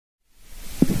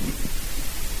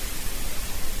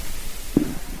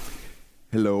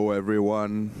Hello,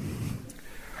 everyone.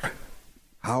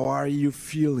 How are you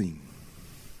feeling?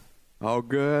 All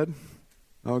good?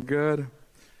 All good?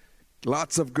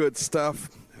 Lots of good stuff.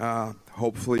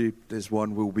 Hopefully, this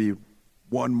one will be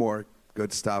one more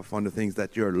good stuff on the things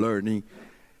that you're learning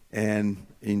and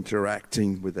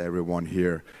interacting with everyone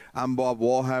here. I'm Bob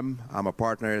Walham. I'm a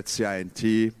partner at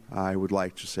CI&T. I would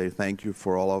like to say thank you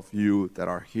for all of you that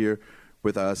are here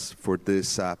with us for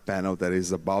this panel that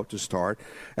is about to start.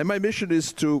 And my mission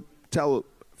is to tell a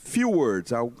few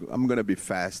words. I'm going to be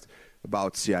fast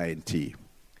about CI&T.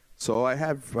 So I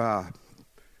have a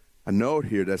note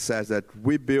here that says that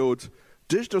we build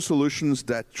digital solutions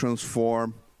that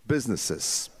transform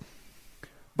businesses.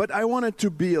 But I wanted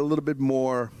to be a little bit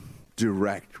more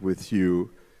direct with you.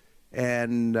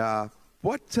 And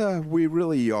what we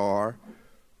really are,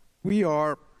 we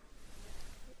are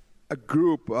a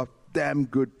group of damn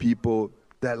good people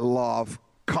that love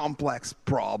complex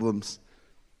problems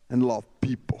and love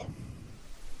people.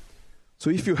 So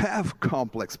if you have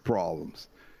complex problems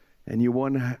and you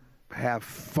want to have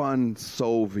fun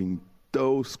solving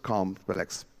those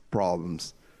complex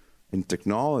problems in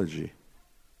technology,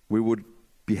 we would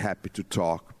be happy to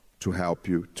talk, to help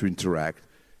you, to interact,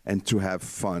 and to have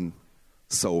fun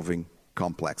solving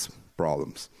complex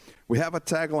problems. We have a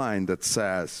tagline that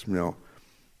says,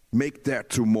 make that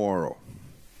tomorrow.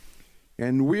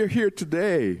 And we're here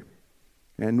today,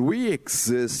 and we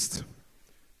exist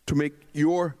to make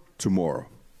your tomorrow,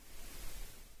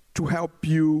 to help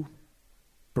you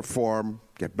perform,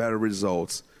 get better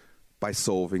results by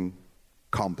solving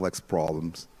complex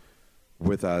problems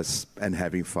with us and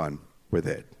having fun with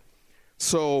it.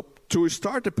 So to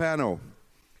start the panel,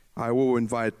 I will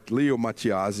invite Leo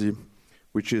Mattiasi,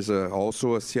 which is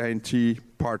also a CI&T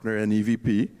partner and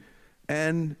EVP,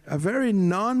 and a very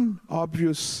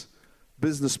non-obvious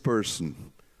business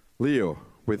person. Leo,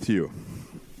 with you.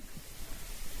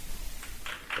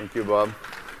 Thank you, Bob.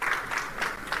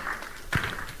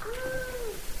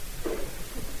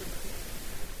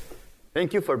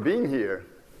 Thank you for being here.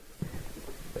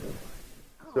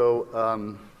 So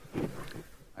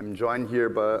I'm joined here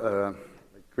by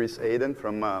Chris Aden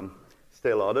from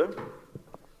Estee Lauder,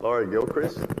 Laura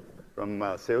Gilchrist from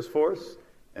Salesforce,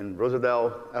 and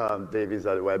Rosadel Davies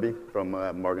Adwebi from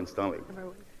Morgan Stanley.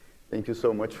 Thank you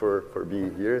so much for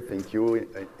being here. Thank you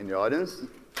in the audience.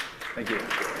 Thank you.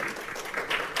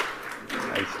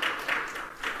 Nice.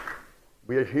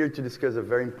 We are here to discuss a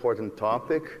very important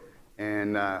topic,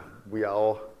 and we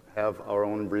all have our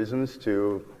own reasons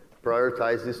to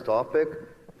prioritize this topic.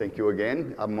 Thank you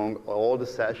again. Among all the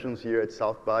sessions here at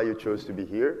South by, you chose to be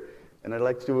here. And I'd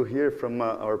like to hear from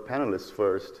our panelists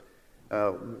first.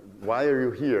 Why are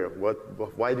you here?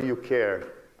 Why do you care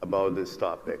about this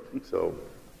topic? So,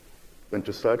 want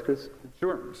to start, Chris?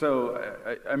 Sure. So,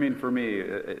 I mean, for me,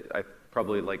 I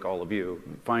probably like all of you,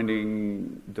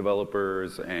 finding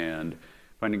developers and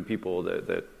finding people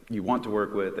that you want to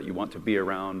work with, that you want to be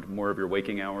around more of your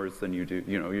waking hours than you do.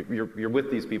 You're with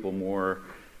these people more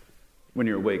when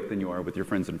you're awake than you are with your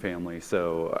friends and family.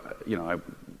 So,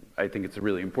 I think it's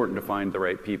really important to find the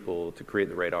right people, to create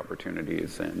the right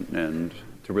opportunities, and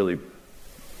to really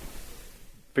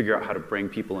figure out how to bring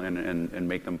people in and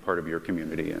make them part of your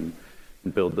community and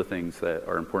build the things that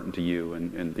are important to you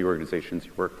and the organizations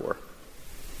you work for.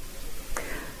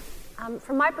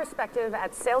 From my perspective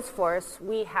at Salesforce,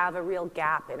 we have a real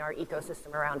gap in our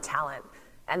ecosystem around talent,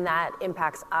 and that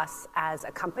impacts us as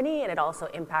a company, and it also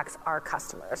impacts our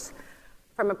customers.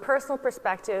 From a personal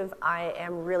perspective, I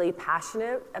am really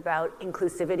passionate about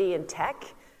inclusivity in tech.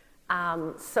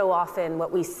 So often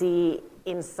what we see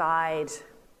inside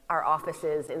our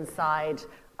offices, inside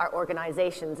our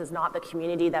organizations, is not the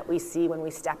community that we see when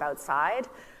we step outside.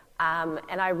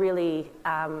 And I really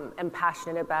am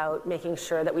passionate about making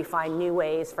sure that we find new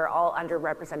ways for all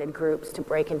underrepresented groups to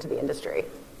break into the industry.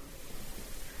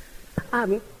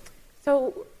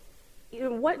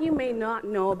 What you may not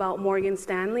know about Morgan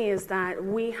Stanley is that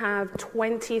we have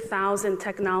 20,000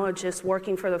 technologists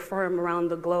working for the firm around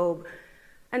the globe.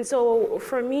 And so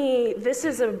for me, this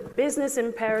is a business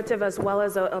imperative as well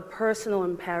as a personal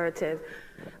imperative.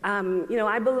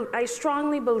 I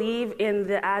strongly believe in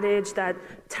the adage that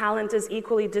talent is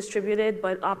equally distributed,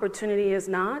 but opportunity is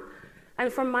not.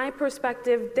 And from my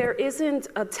perspective, there isn't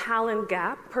a talent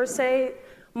gap per se,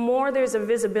 more there's a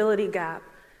visibility gap.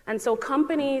 And so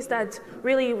companies that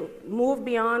really move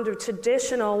beyond the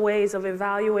traditional ways of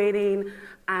evaluating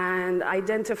and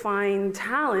identifying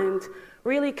talent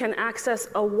really can access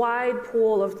a wide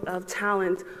pool of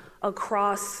talent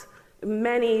across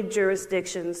many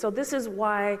jurisdictions. So this is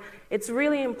why it's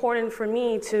really important for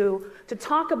me to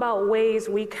talk about ways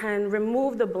we can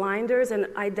remove the blinders and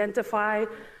identify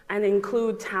and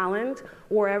include talent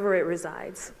wherever it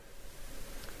resides.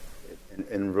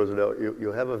 And Rosabelle,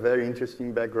 you have a very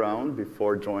interesting background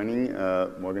before joining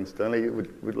Morgan Stanley.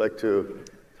 Would like to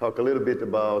talk a little bit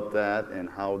about that and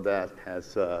how that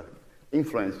has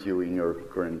influenced you in your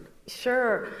current.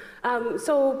 Sure.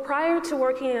 So prior to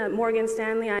working at Morgan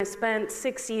Stanley, I spent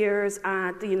 6 years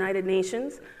at the United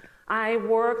Nations. I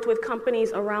worked with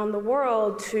companies around the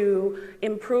world to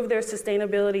improve their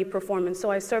sustainability performance. So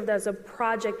I served as a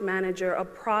project manager, a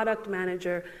product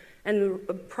manager, and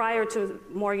prior to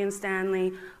Morgan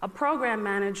Stanley, a program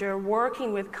manager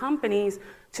working with companies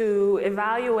to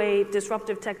evaluate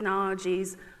disruptive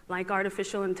technologies like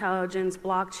artificial intelligence,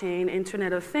 blockchain,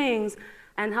 Internet of Things,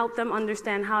 and help them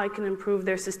understand how it can improve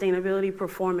their sustainability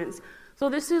performance. So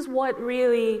this is what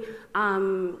really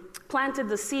planted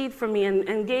the seed for me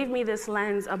and gave me this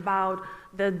lens about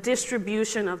the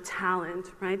distribution of talent,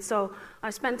 right? So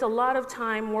I spent a lot of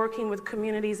time working with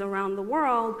communities around the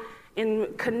world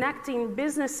in connecting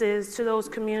businesses to those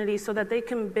communities so that they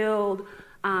can build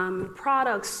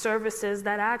products, services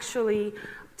that actually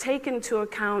take into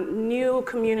account new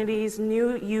communities,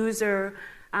 new user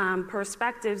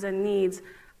perspectives and needs,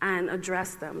 and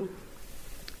address them.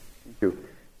 Thank you.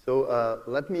 So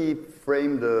let me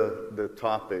frame the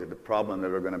topic, the problem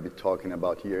that we're going to be talking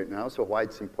about here now, so why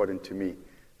it's important to me.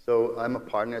 So I'm a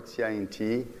partner at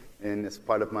CI&T, and as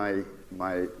part of my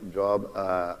job,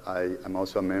 I'm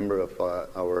also a member of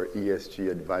our ESG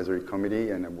advisory committee,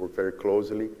 and I work very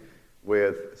closely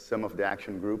with some of the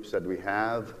action groups that we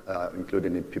have,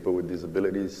 including the People with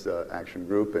Disabilities Action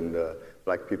Group and the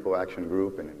Black People Action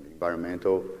Group and the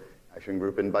Environmental Action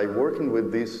Group. And by working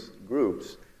with these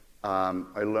groups,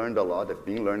 I learned a lot. I've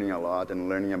been learning a lot and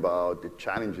learning about the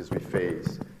challenges we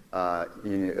face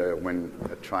when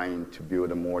trying to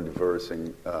build a more diverse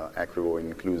and equitable and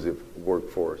inclusive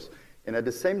workforce. And at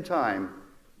the same time,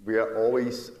 we are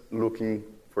always looking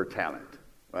for talent,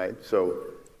 right? So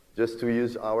just to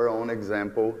use our own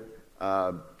example,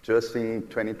 just in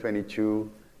 2022,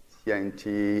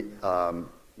 CI&T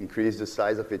increased the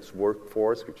size of its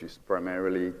workforce, which is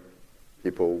primarily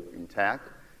people in tech,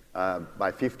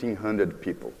 by 1,500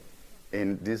 people.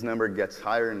 And this number gets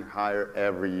higher and higher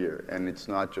every year. And it's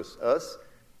not just us.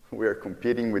 We are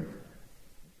competing with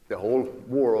the whole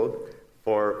world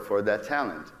for that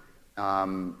talent.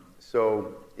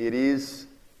 So it is,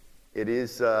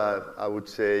 I would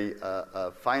say,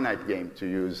 a finite game, to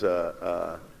use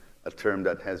a term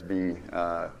that has been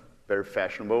very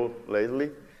fashionable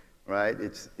lately, right?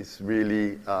 It's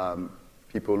really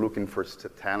people looking for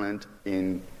talent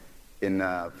in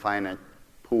a finite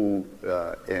pool,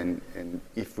 and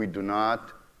if we do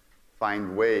not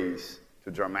find ways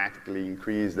to dramatically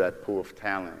increase that pool of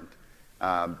talent,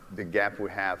 the gap we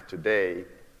have today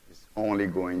is only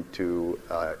going to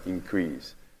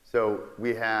increase. So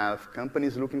we have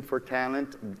companies looking for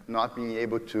talent, not being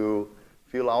able to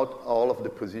fill out all of the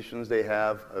positions they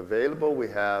have available. We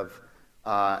have,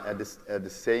 at the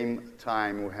same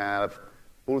time, we have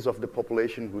pools of the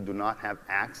population who do not have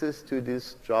access to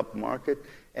this job market,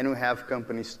 and we have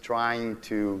companies trying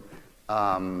to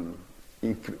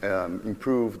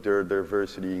improve their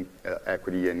diversity,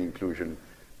 equity, and inclusion.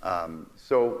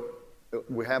 So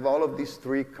we have all of these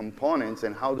three components,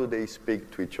 and how do they speak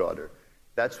to each other?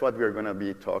 That's what we're going to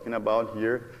be talking about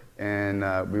here, and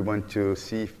we want to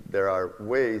see if there are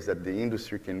ways that the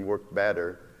industry can work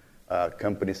better,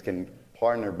 companies can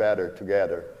partner better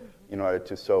together in order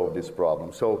to solve this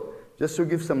problem. So just to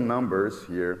give some numbers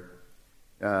here,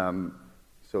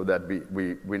 so that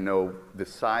we know the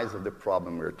size of the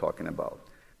problem we're talking about.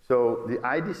 So the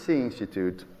IDC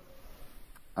Institute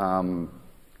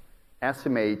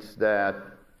estimated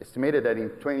that in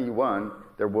 21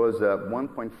 there was a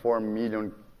 1.4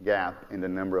 million gap in the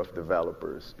number of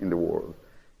developers in the world,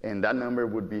 and that number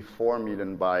would be 4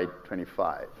 million by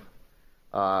 25.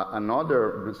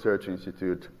 Another research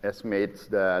institute estimates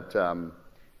that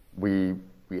we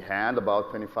had about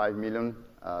 25 million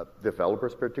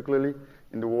developers, particularly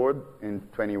in the world in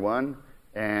 21,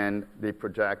 and they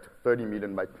project 30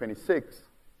 million by 26.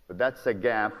 But that's a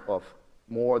gap of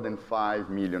more than 5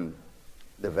 million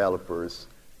developers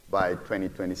by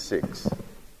 2026.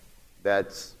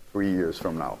 That's 3 years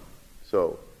from now.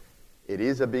 So it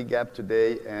is a big gap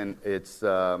today, and it's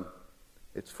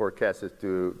forecasted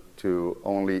to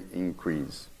only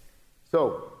increase.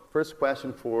 So first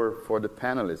question for the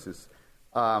panelists is,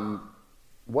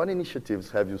 what initiatives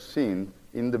have you seen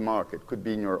in the market, could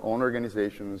be in your own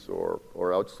organizations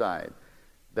or outside,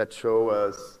 that show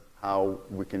us how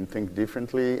we can think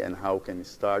differently and how we can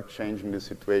start changing the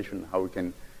situation, how we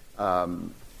can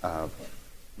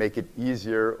make it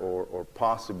easier or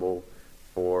possible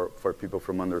for people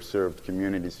from underserved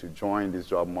communities to join this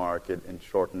job market and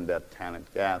shorten that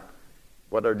talent gap.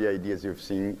 What are the ideas you've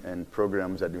seen and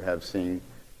programs that you have seen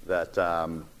that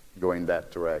go in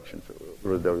that direction? So,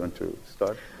 Rodel, you want to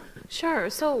start? Sure.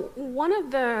 So one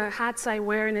of the hats I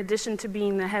wear, in addition to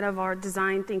being the head of our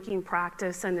design thinking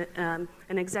practice and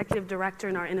an executive director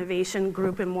in our innovation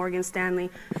group in Morgan Stanley,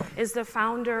 is the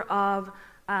founder of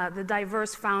the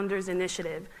Diverse Founders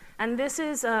Initiative. And this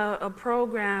is a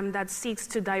program that seeks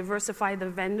to diversify the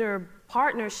vendor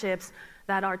partnerships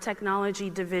that our technology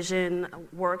division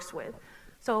works with.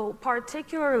 So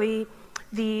particularly,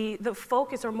 the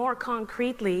focus, or more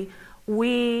concretely,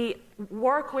 we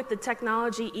work with the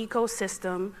technology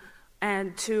ecosystem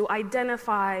and to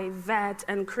identify, vet,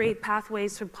 and create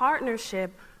pathways for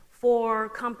partnership for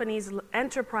companies,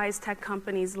 enterprise tech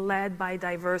companies led by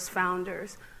diverse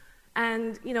founders.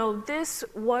 And this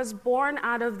was born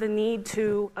out of the need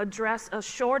to address a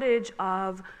shortage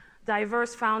of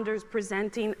diverse founders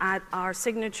presenting at our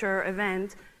signature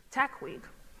event, Tech Week.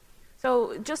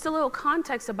 So just a little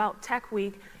context about Tech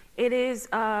Week. It is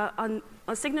a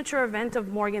signature event of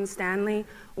Morgan Stanley.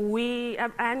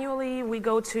 Annually we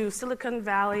go to Silicon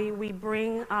Valley. We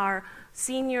bring our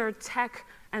senior tech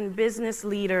and business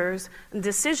leaders and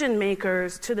decision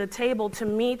makers to the table to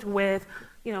meet with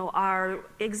our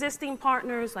existing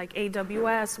partners like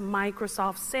AWS,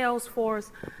 Microsoft,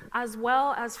 Salesforce, as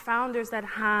well as founders that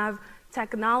have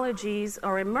technologies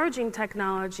or emerging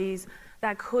technologies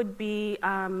that could be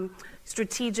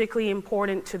strategically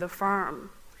important to the firm.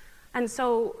 And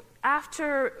so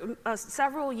after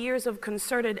several years of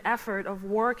concerted effort of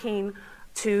working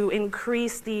to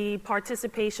increase the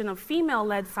participation of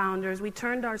female-led founders, we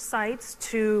turned our sights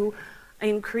to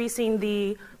increasing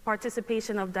the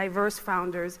participation of diverse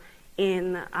founders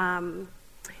in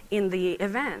the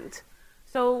event.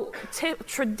 So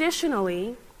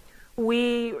traditionally,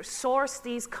 we source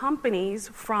these companies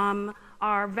from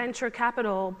our venture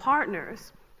capital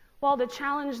partners. Well, the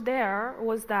challenge there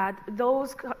was that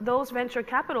those venture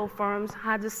capital firms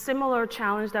had a similar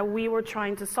challenge that we were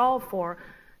trying to solve for,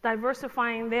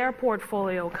 diversifying their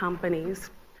portfolio companies.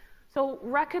 So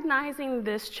recognizing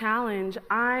this challenge,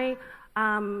 I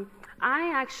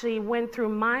actually went through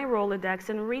my Rolodex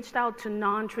and reached out to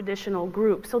non-traditional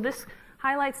groups. So this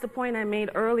highlights the point I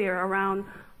made earlier around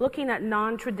looking at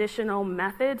non-traditional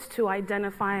methods to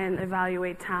identify and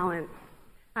evaluate talent.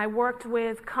 I worked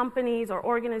with companies or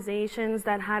organizations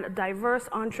that had diverse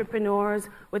entrepreneurs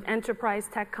with enterprise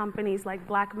tech companies like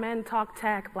Black Men Talk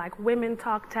Tech, Black Women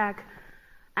Talk Tech,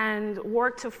 and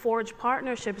worked to forge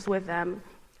partnerships with them.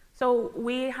 So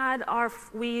we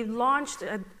launched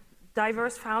a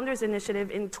Diverse Founders Initiative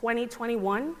in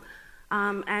 2021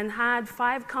 and had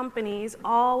 5 companies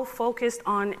all focused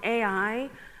on AI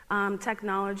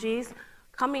technologies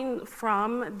coming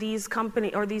from these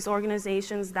these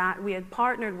organizations that we had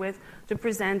partnered with to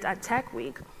present at Tech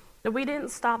Week. But we didn't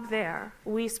stop there.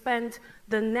 We spent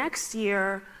the next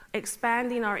year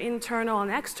expanding our internal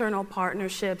and external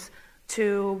partnerships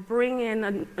to bring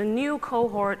in a new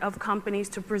cohort of companies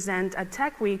to present at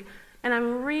Tech Week. And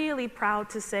I'm really proud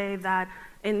to say that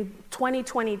in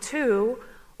 2022,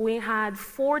 we had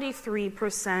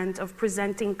 43% of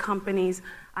presenting companies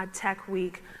at Tech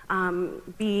Week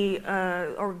be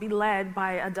led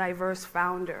by a diverse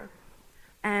founder.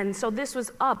 And so this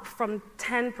was up from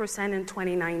 10% in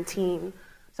 2019.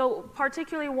 So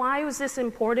particularly, why was this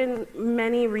important?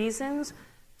 Many reasons.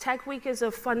 Tech Week is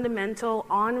a fundamental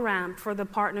on-ramp for the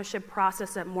partnership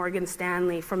process at Morgan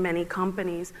Stanley for many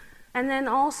companies. And then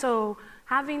also,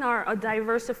 having a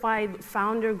diversified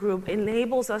founder group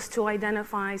enables us to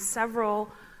identify several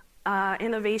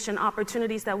innovation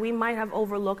opportunities that we might have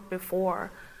overlooked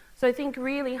before. So I think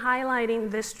really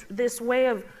highlighting this way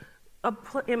of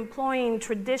employing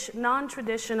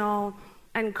non-traditional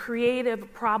and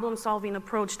creative problem-solving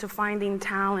approach to finding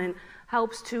talent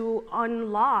helps to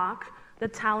unlock the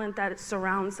talent that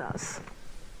surrounds us.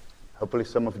 Hopefully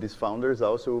some of these founders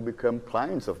also will become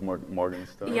clients of Morgan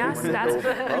Stanley. Yes,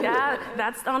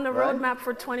 that's on the roadmap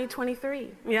for 2023.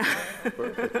 Yeah.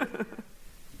 Perfect.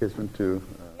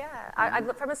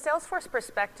 From a Salesforce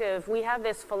perspective, we have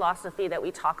this philosophy that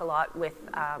we talk a lot with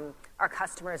our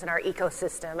customers and our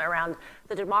ecosystem around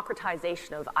the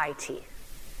democratization of IT.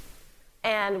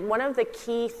 And one of the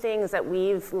key things that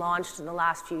we've launched in the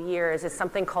last few years is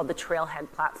something called the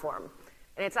Trailhead platform.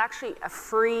 And it's actually a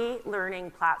free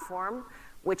learning platform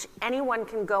which anyone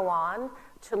can go on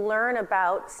to learn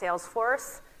about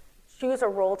Salesforce, choose a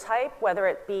role type, whether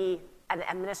it be an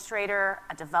administrator,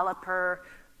 a developer,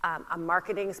 a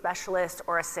marketing specialist,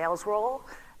 or a sales role,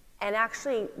 and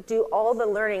actually do all the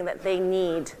learning that they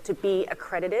need to be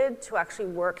accredited to actually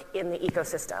work in the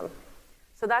ecosystem.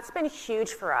 So that's been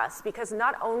huge for us, because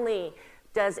not only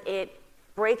does it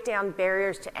break down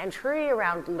barriers to entry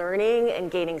around learning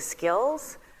and gaining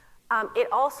skills, it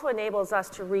also enables us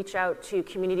to reach out to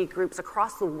community groups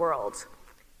across the world.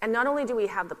 And not only do we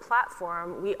have the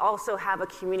platform, we also have a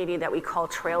community that we call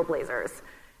Trailblazers.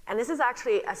 And this is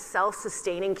actually a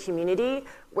self-sustaining community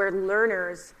where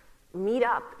learners meet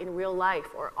up in real life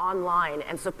or online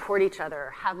and support each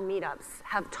other, have meetups,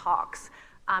 have talks.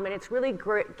 And it's really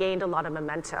gained a lot of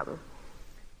momentum.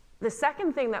 The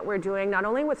second thing that we're doing, not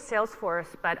only with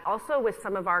Salesforce, but also with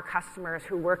some of our customers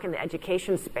who work in the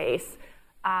education space,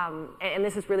 and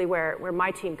this is really where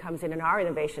my team comes in and our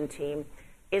innovation team,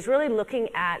 is really looking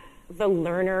at the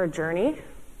learner journey.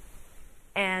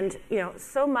 And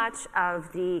so much of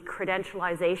the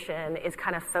credentialization is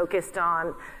kind of focused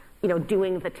on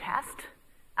doing the test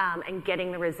and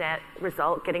getting the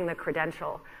result, getting the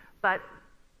credential. But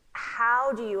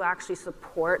how do you actually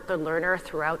support the learner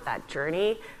throughout that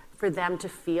journey for them to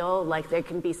feel like they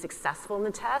can be successful in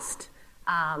the test,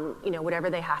 whatever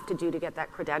they have to do to get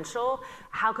that credential?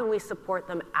 How can we support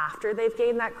them after they've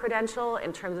gained that credential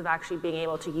in terms of actually being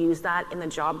able to use that in the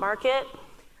job market?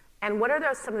 And what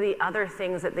are some of the other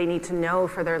things that they need to know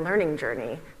for their learning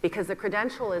journey? Because the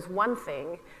credential is one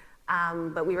thing,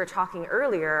 but we were talking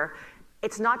earlier,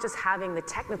 it's not just having the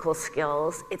technical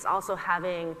skills, it's also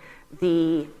having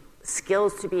the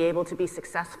skills to be able to be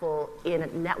successful in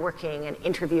networking and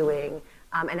interviewing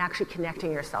and actually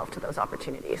connecting yourself to those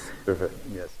opportunities. Perfect,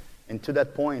 yes. And to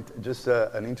that point, just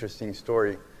an interesting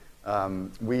story.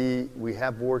 We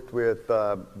have worked with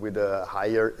a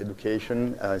higher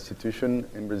education institution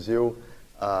in Brazil.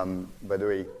 By the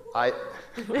way,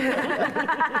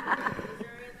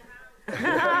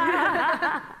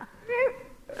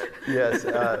 yes.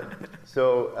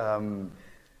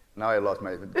 Now I lost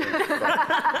my.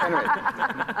 Anyway,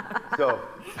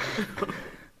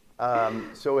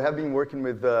 so we have been working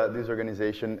with this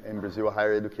organization in Brazil, a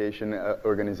higher education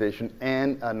organization,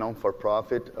 and a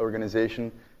non-for-profit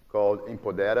organization called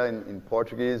Empodera in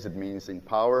Portuguese. It means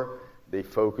empower. They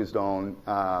focused on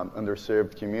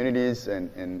underserved communities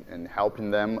and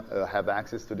helping them have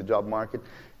access to the job market.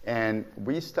 And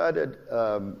we started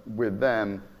with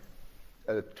them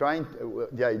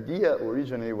the idea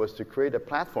originally was to create a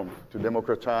platform to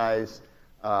democratize,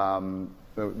 learn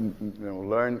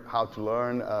how to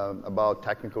learn about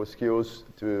technical skills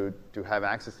to have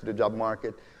access to the job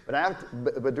market.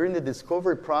 But during the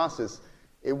discovery process,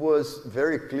 it was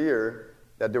very clear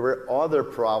that there were other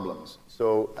problems.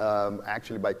 So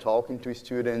actually, by talking to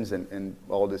students and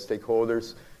all the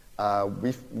stakeholders,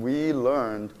 we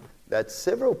learned that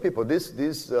several people,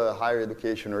 this higher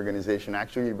education organization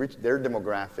actually reached their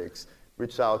demographics,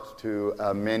 reached out to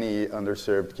many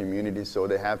underserved communities. So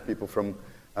they have people from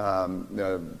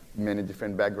many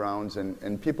different backgrounds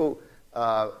and people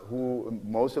who,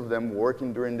 most of them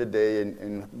working during the day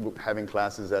and having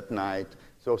classes at night.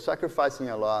 So sacrificing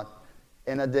a lot.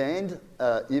 And at the end,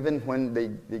 even when they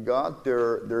got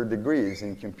their degrees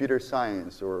in computer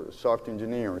science or software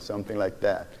engineering or something like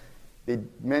that,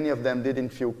 many of them didn't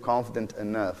feel confident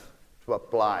enough to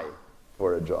apply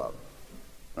for a job,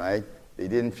 right? They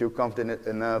didn't feel confident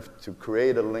enough to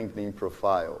create a LinkedIn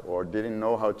profile or didn't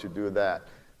know how to do that.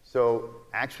 So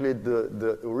actually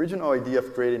the original idea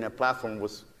of creating a platform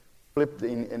was flipped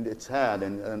in its head,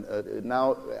 and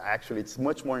now actually it's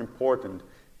much more important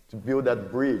to build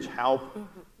that bridge, help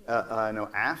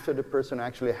after the person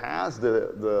actually has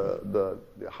the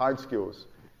hard skills.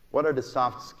 What are the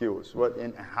soft skills?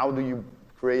 And how do you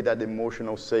create that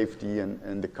emotional safety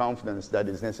and the confidence that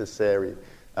is necessary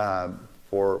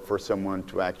for someone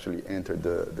to actually enter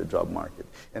the job market?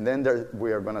 And then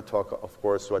we are going to talk, of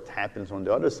course, what happens on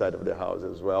the other side of the house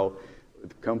as well,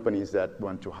 with companies that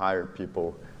want to hire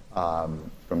people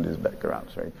from these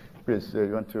backgrounds, right? Chris,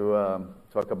 you want to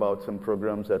talk about some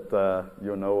programs that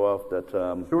you know of that...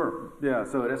 Sure. Yeah,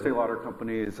 so at Estee Lauder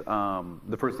Companies,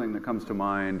 the first thing that comes to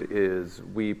mind is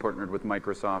we partnered with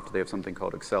Microsoft. They have something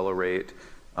called Accelerate,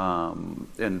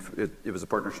 and it was a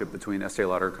partnership between Estee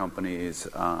Lauder Companies,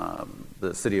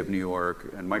 the City of New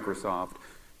York, and Microsoft,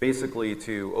 basically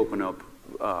to open up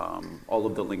all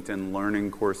of the LinkedIn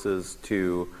learning courses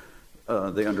to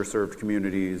the underserved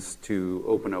communities, to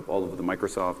open up all of the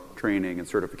Microsoft training and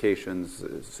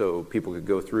certifications so people could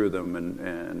go through them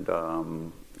and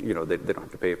they don't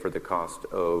have to pay for the cost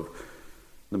of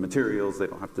the materials. They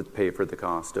don't have to pay for the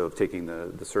cost of taking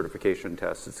the certification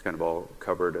test. It's kind of all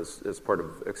covered as part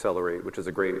of Accelerate, which is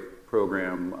a great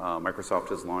program. Microsoft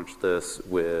has launched this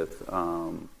with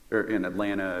in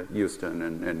Atlanta, Houston,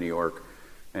 and New York.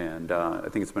 And I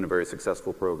think it's been a very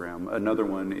successful program. Another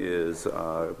one is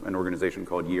an organization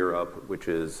called Year Up, which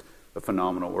is a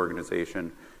phenomenal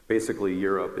organization. Basically,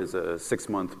 Year Up is a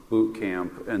 6-month boot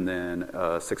camp and then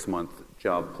a 6-month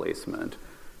job placement.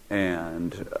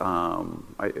 And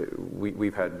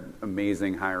we've had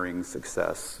amazing hiring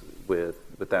success with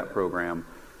that program.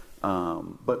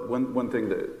 But one thing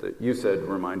that you said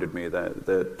reminded me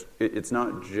that it's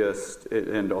not just,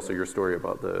 and also your story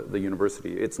about the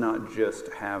university, it's not just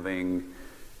finding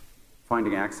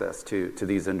access to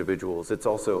these individuals. It's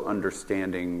also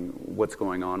understanding what's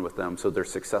going on with them so they're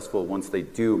successful once they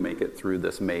do make it through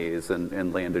this maze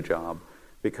and land a job.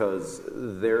 Because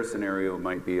their scenario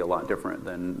might be a lot different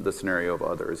than the scenario of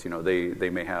others. You know, they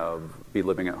may be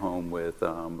living at home with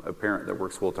a parent that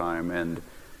works full time and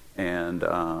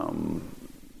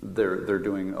they're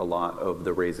doing a lot of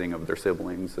the raising of their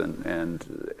siblings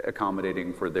and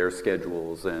accommodating for their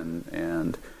schedules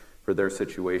and for their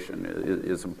situation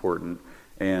is important.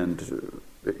 And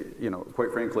you know,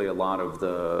 quite frankly, a lot of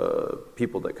the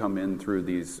people that come in through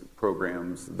these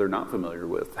programs, they're not familiar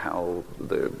with how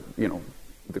the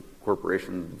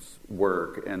corporations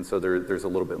work, and so there's a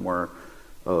little bit more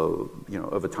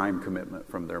of a time commitment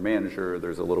from their manager.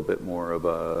 There's a little bit more of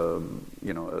a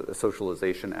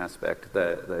socialization aspect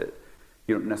that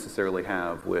you don't necessarily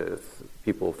have with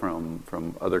people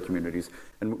from other communities.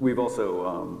 And we've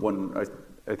also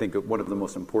I think one of the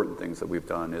most important things that we've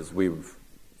done is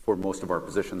for most of our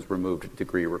positions, removed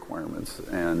degree requirements.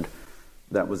 And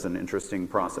that was an interesting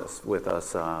process with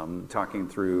us talking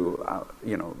through,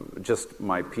 just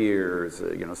my peers.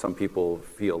 Some people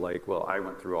feel like, well, I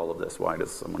went through all of this. Why does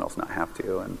someone else not have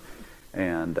to?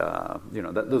 And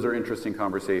those are interesting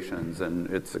conversations,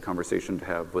 and it's a conversation to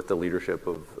have with the leadership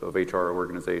of HR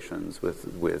organizations,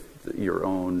 with your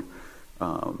own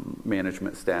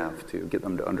management staff, to get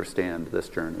them to understand this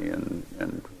journey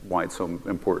and why it's so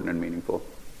important and meaningful.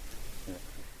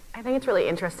 I think it's really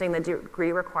interesting, the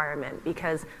degree requirement,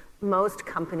 because most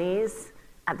companies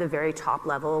at the very top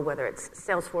level, whether it's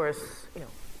Salesforce,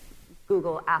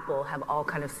 Google, Apple, have all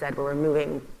kind of said we're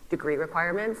removing degree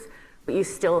requirements, but you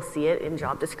still see it in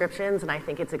job descriptions, and I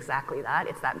think it's exactly that.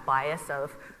 It's that bias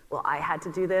of, well, I had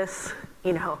to do this,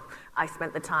 I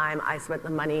spent the time, I spent the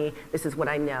money, this is what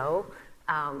I know,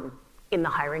 in the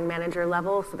hiring manager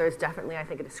level. So there's definitely, I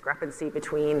think, a discrepancy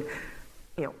between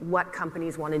what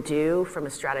companies want to do from a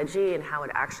strategy and how it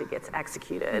actually gets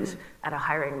executed at a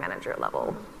hiring manager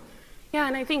level. Yeah,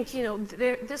 and I think,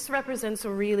 this represents a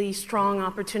really strong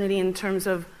opportunity in terms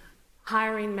of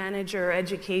hiring manager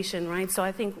education, right? So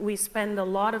I think we spend a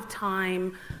lot of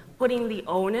time putting the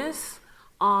onus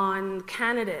on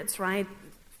candidates, right?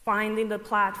 Finding the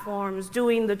platforms,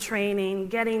 doing the training,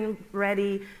 getting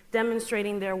ready,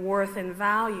 demonstrating their worth and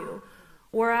value.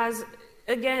 Whereas,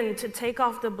 again, to take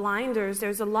off the blinders,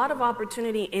 there's a lot of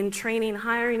opportunity in training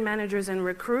hiring managers and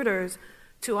recruiters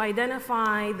to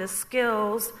identify the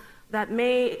skills that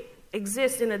may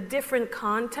exist in a different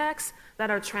context that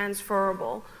are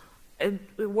transferable.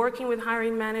 Working with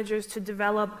hiring managers to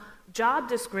develop job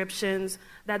descriptions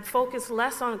that focus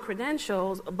less on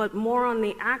credentials, but more on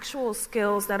the actual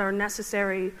skills that are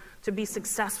necessary to be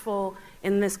successful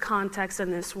in this context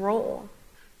and this role.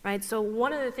 Right, so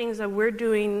one of the things that we're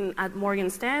doing at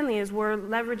Morgan Stanley is we're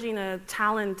leveraging a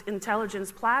talent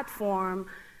intelligence platform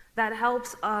that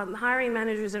helps hiring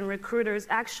managers and recruiters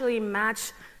actually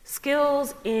match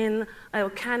skills in a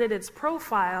candidate's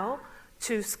profile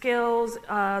to skills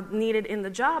needed in the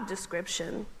job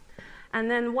description.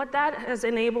 And then what that has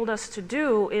enabled us to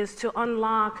do is to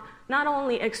unlock not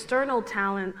only external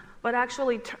talent, but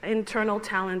actually internal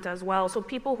talent as well. So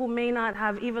people who may not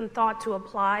have even thought to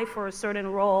apply for a certain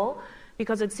role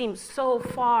because it seems so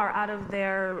far out of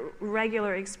their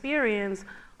regular experience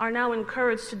are now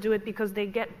encouraged to do it because they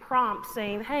get prompts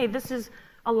saying, hey, this is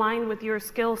aligned with your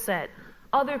skill set.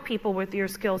 Other people with your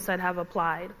skill set have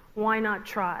applied. Why not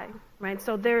try? Right?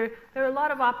 So there are a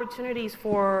lot of opportunities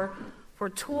for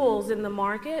tools in the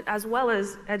market, as well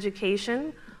as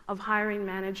education of hiring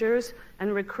managers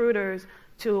and recruiters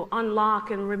to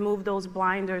unlock and remove those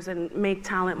blinders and make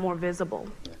talent more visible.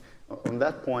 Yeah. On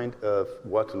that point of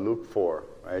what to look for,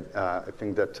 right? I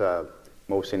think that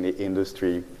most in the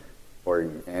industry, or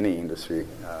in any industry,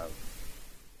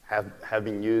 have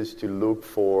been used to look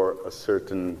for a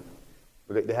certain.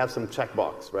 They have some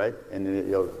checkbox, right? And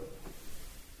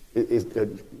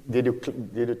did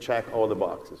you check all the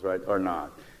boxes, right, or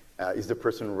not? is the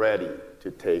person ready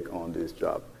to take on this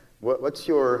job? What's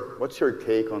your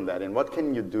take on that, and what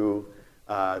can you do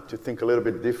to think a little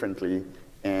bit differently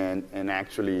and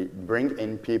actually bring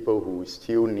in people who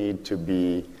still need to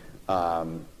be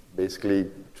basically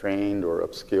trained or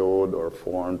upskilled or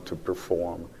formed to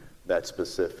perform that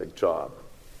specific job?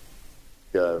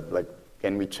 Like,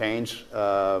 can we change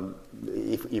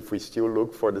if we still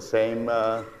look for the same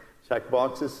check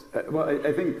boxes? Well,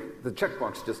 I think the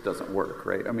checkbox just doesn't work,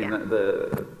 right? I mean,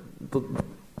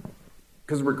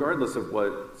 because regardless of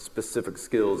what specific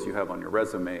skills you have on your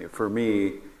resume, for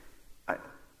me,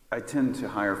 I tend to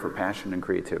hire for passion and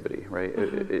creativity, right?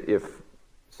 Mm-hmm. If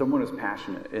someone is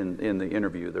passionate in the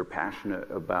interview, they're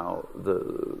passionate about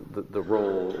the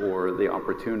role or the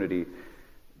opportunity,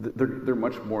 they're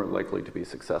much more likely to be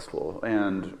successful.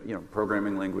 And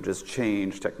programming languages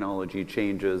change, technology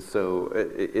changes. So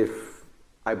if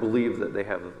I believe that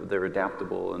they're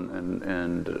adaptable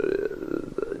and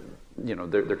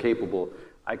they're capable,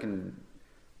 I can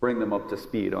bring them up to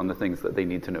speed on the things that they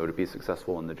need to know to be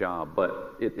successful in the job.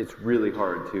 But it's really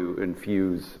hard to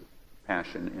infuse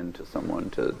passion into someone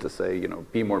to say,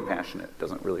 be more passionate.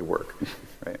 Doesn't really work,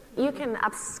 right? You can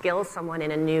upskill someone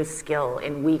in a new skill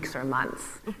in weeks or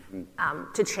months.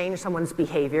 To change someone's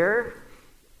behavior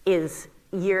is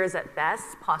years at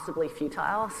best, possibly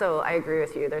futile. So I agree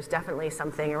with you. There's definitely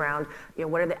something around,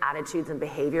 what are the attitudes and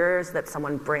behaviors that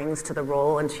someone brings to the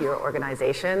role and to your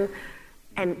organization?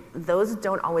 And those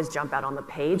don't always jump out on the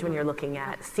page when you're looking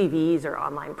at CVs or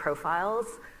online profiles.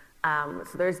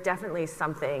 So there's definitely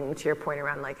something, to your point,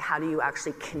 around like, how do you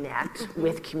actually connect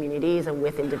with communities and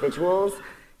with individuals?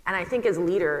 And I think as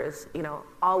leaders,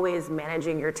 always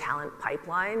managing your talent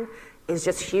pipeline is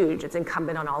just huge. It's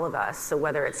incumbent on all of us. So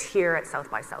whether it's here at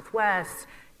South by Southwest,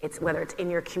 whether it's in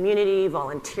your community,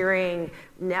 volunteering,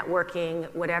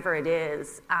 networking, whatever it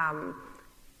is,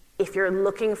 if you're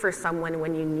looking for someone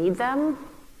when you need them,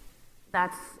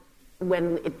 that's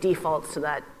when it defaults to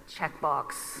that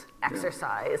checkbox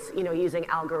exercise, using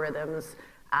algorithms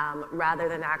rather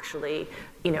than actually,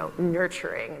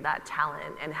 nurturing that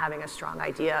talent and having a strong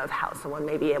idea of how someone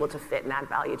may be able to fit and add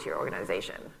value to your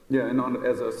organization. Yeah, and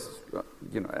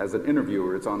as an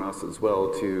interviewer, it's on us as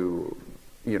well to,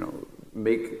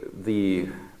 make the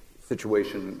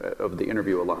situation of the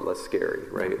interview a lot less scary,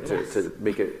 right? Yes. To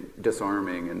make it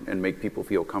disarming and make people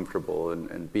feel comfortable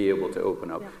and be able to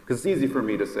open up. Because it's easy for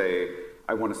me to say,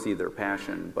 I want to see their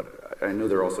passion, but I know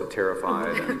they're also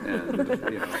terrified and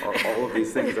all of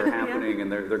these things are happening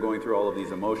and they're going through all of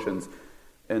these emotions.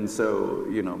 And so,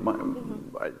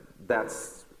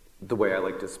 that's the way I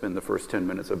like to spend the first 10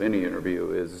 minutes of any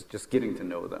interview, is just getting to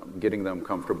know them, getting them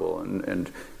comfortable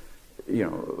and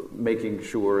making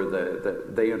sure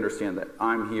that they understand that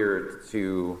I'm here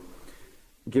to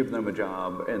give them a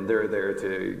job and they're there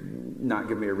to not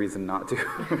give me a reason not to,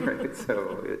 right?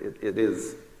 So it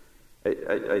is,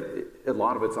 a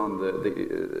lot of it's on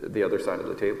the other side of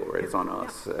the table, right? It's on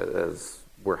us as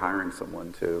we're hiring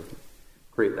someone to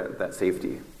create that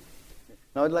safety.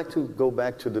 Now I'd like to go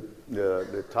back to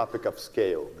the topic of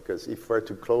scale, because if we're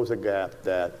to close a gap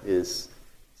that is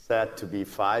set to be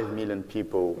 5 million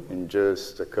people in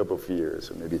just a couple of years,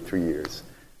 or maybe 3 years,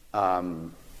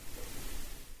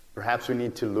 perhaps we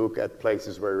need to look at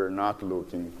places where we're not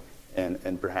looking,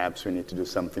 and perhaps we need to do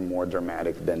something more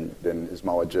dramatic than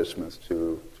small adjustments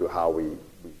to how we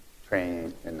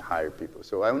train and hire people.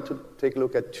 So I want to take a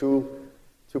look at two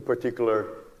particular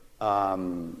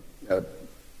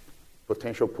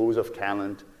potential pools of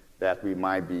talent that we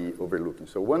might be overlooking.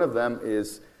 So one of them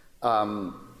is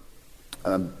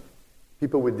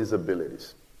people with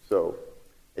disabilities. So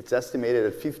it's estimated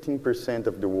that 15%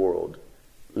 of the world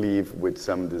live with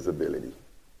some disability.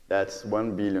 That's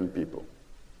 1 billion people.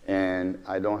 And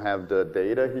I don't have the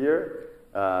data here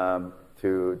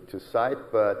to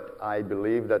cite, but I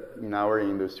believe that in our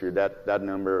industry, that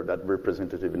number, that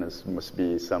representativeness must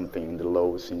be something in the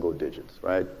low single digits,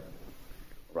 right?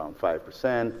 Around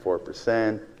 5%,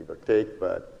 4%, give or take,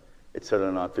 but it's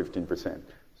certainly not 15%.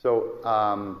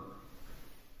 So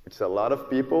it's a lot of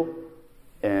people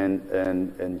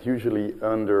and hugely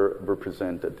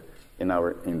underrepresented in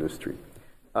our industry.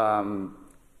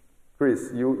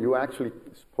 Chris, you actually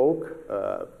spoke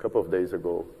a couple of days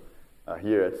ago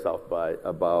here at South by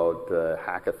about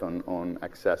hackathon on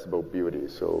accessible beauty.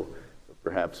 So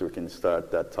perhaps we can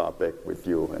start that topic with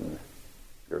you and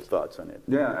your thoughts on it.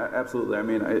 Yeah, absolutely. I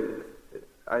mean,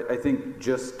 I think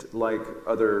just like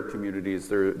other communities,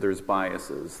 there's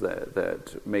biases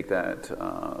that make that,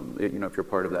 if you're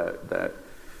part of that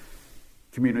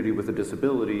community with a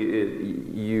disability,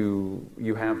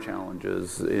 you have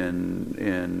challenges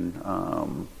in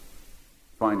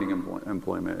finding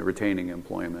employment, retaining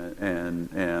employment,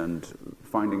 and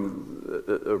finding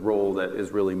a role that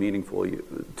is really meaningful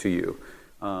to you.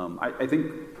 I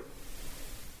think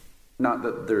not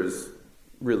that there's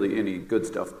really any good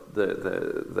stuff that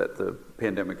the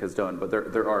pandemic has done, but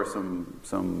there are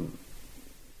some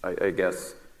I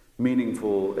guess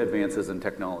meaningful advances in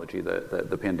technology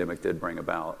that the pandemic did bring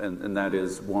about, and that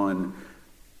is one.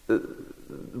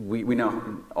 We now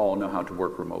all know how to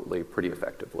work remotely pretty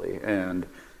effectively, and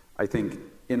I think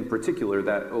in particular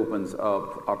that opens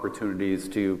up opportunities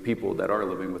to people that are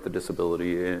living with a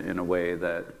disability in a way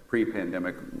that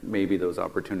pre-pandemic maybe those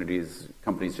opportunities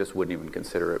companies just wouldn't even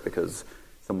consider it, because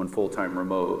someone full-time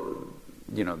remote,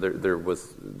 there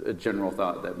was a general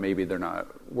thought that maybe they're not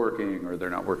working or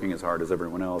they're not working as hard as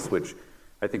everyone else, which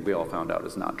I think we all found out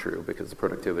is not true, because the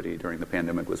productivity during the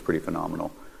pandemic was pretty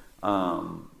phenomenal.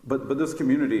 But this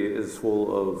community is full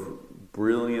of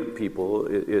brilliant people.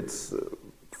 It's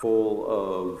full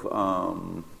of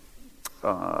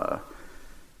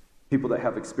people that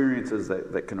have experiences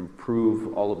that can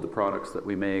improve all of the products that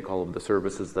we make, all of the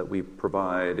services that we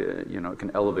provide. It can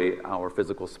elevate our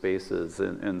physical spaces,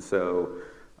 and so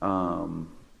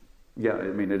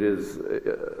it is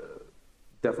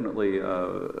definitely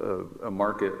a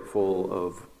market full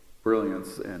of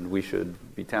brilliance, and we should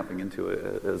be tapping into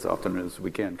it as often as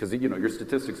we can, because your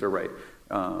statistics are right.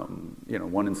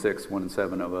 1 in 6, 1 in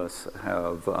 7 of us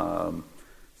have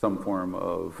some form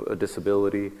of a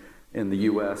disability. In the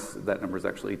U.S., that number is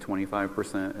actually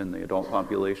 25% in the adult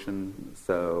population,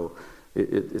 so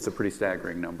it's a pretty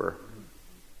staggering number.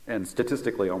 And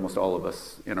statistically, almost all of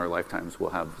us in our lifetimes will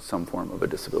have some form of a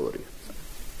disability.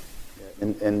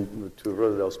 And to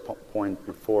Roselle's point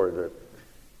before, that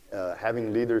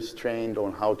having leaders trained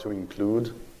on how to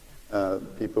include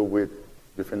people with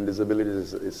different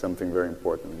disabilities is something very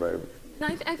important, right?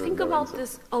 I think about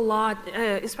this a lot,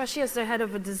 especially as the head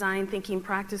of a design thinking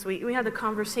practice. We had a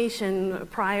conversation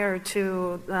prior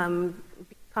to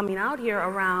coming out here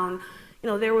around,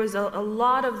 there was a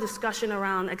lot of discussion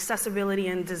around accessibility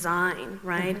and design,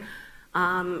 right?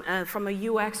 From a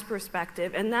UX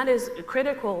perspective, and that is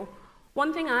critical.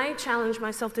 One thing I challenge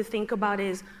myself to think about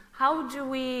is, how do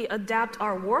we adapt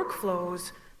our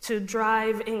workflows to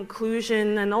drive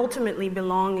inclusion and ultimately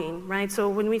belonging, right? So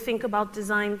when we think about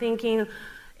design thinking,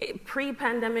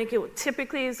 pre-pandemic, it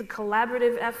typically is a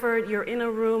collaborative effort. You're in a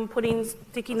room putting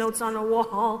sticky notes on a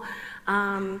wall,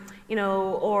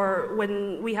 or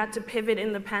when we had to pivot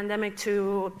in the pandemic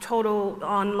to total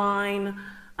online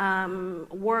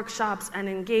workshops and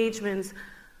engagements.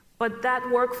 But that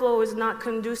workflow is not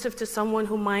conducive to someone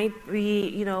who might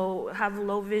be, have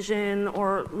low vision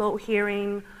or low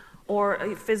hearing or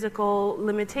a physical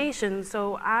limitation.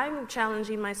 So I'm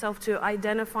challenging myself to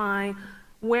identify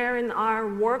where in our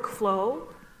workflow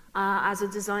as a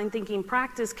design thinking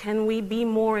practice can we be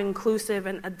more inclusive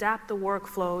and adapt the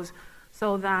workflows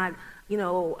so that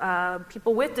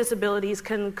people with disabilities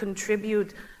can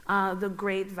contribute the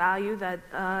great value that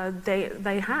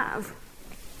they have.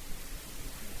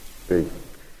 Great.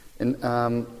 And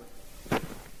I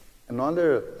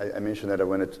mentioned that I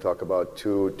wanted to talk about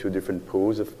two different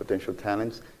pools of potential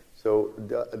talents. So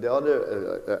the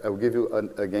other, I'll give you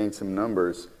again some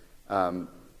numbers,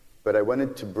 but I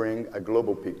wanted to bring a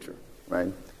global picture,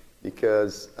 right?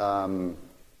 Because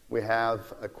we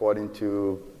have, according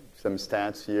to some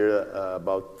stats here,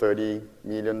 about 30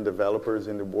 million developers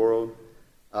in the world.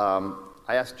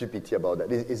 I asked GPT about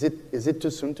that. Is it too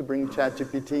soon to bring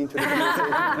ChatGPT into the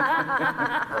conversation?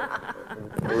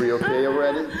 Are we okay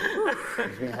already?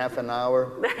 It's been half an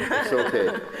hour. It's okay.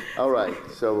 All right.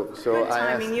 So I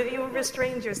asked. You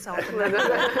restrained yourself.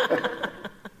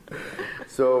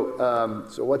 So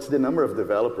what's the number of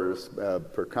developers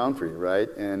per country, right?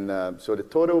 And so the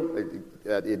total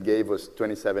that it gave was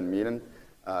 27 million.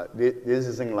 This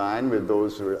is in line with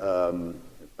those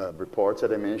reports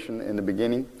that I mentioned in the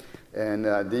beginning. And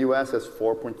the US has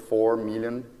 4.4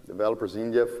 million developers,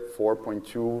 India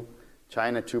 4.2,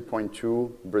 China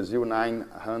 2.2, Brazil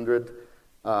 900.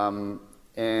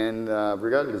 And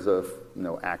regardless of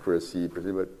accuracy,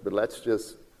 but let's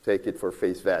just take it for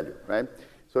face value, right?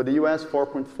 So the US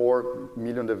 4.4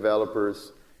 million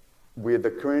developers with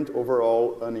the current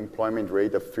overall unemployment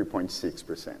rate of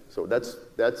 3.6%. So that's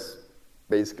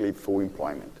basically full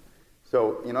employment.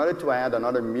 So in order to add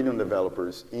another million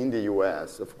developers in the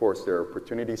US, of course, there are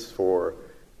opportunities for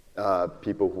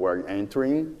people who are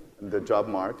entering the job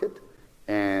market.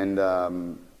 And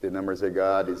the numbers I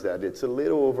got is that it's a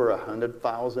little over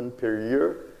 100,000 per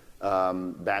year.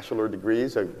 Bachelor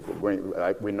degrees,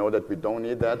 we know that we don't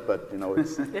need that, but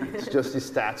it's just the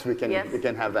stats we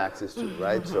can have access to,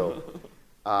 right? So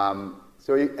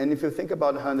So, and if you think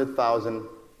about 100,000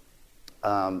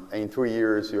 in 3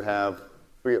 years, you have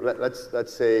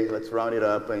let's round it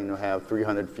up, and you have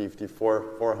 350,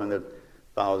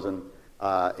 400,000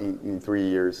 in 3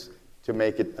 years. To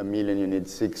make it 1 million, you need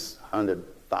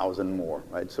 600,000 more,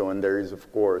 right? So, and there is,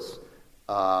 of course,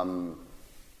 upskilling,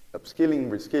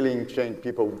 reskilling, change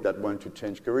people that want to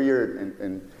change career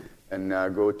and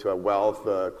go to a wealth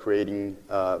creating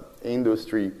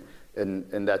industry,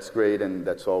 and that's great, and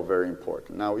that's all very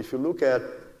important. Now, if you look at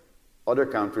other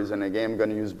countries, and again, I'm going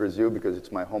to use Brazil because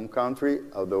it's my home country,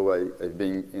 although I've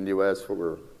been in the U.S.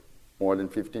 for more than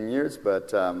 15 years,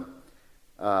 but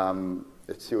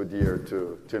it's still dear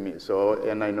to me. So,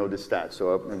 and I know the stats,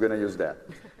 so I'm going to use that.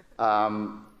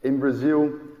 In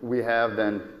Brazil, we have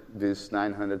then this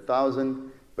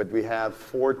 900,000, but we have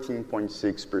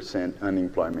 14.6%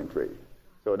 unemployment rate.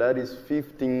 So that is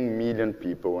 15 million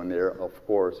people, and there, of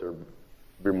course, are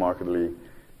remarkably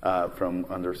from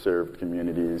underserved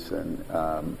communities. And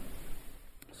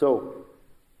so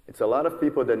it's a lot of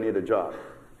people that need a job,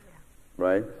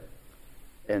 right?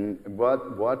 And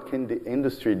what can the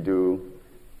industry do,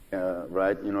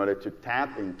 right, in order to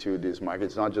tap into this market?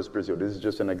 It's not just Brazil. This is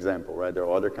just an example, right? There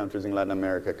are other countries in Latin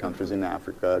America, countries in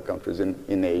Africa, countries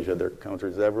in Asia. There are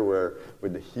countries everywhere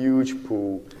with a huge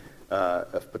pool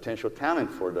of potential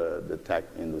talent for the tech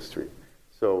industry.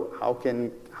 So how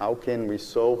can we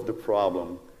solve the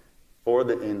problem for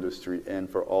the industry and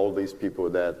for all these people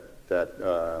that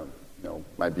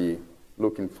might be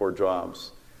looking for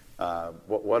jobs?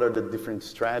 What are the different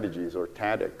strategies or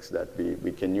tactics that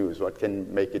we can use? What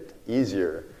can make it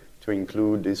easier to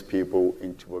include these people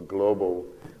into a global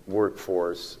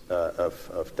workforce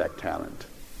of tech talent?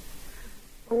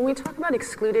 When we talk about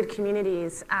excluded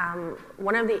communities,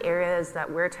 one of the areas that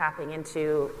we're tapping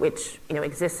into, which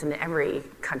exists in every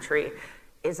country,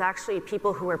 is actually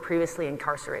people who were previously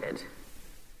incarcerated.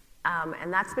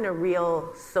 And that's been a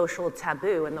real social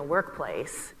taboo in the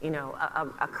workplace.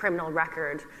 A criminal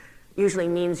record usually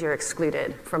means you're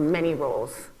excluded from many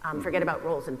roles. Forget about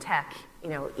roles in tech,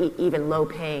 even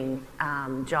low-paying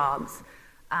jobs.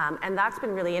 And that's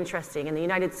been really interesting. In the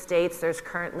United States, there's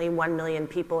currently 1 million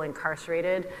people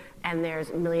incarcerated, and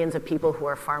there's millions of people who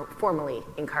are formally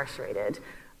incarcerated.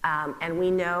 And we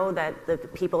know that the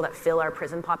people that fill our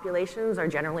prison populations are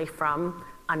generally from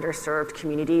underserved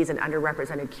communities and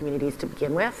underrepresented communities to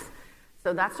begin with.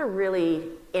 So that's a really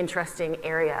interesting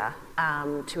area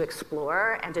to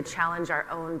explore and to challenge our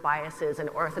own biases and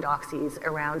orthodoxies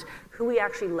around who we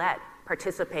actually let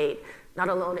participate, not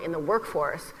alone in the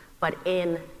workforce, but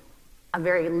in a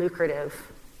very lucrative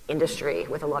industry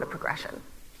with a lot of progression.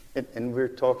 And we're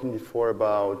talking before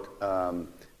about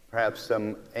perhaps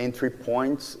some entry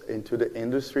points into the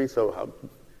industry, so how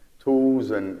tools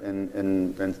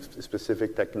and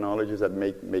specific technologies that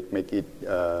make it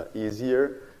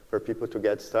easier for people to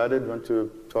get started. Want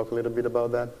to talk a little bit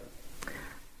about that?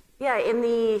 Yeah, in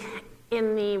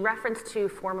the reference to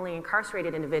formerly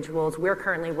incarcerated individuals, we're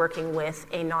currently working with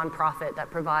a nonprofit that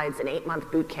provides an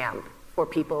 8-month boot camp for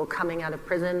people coming out of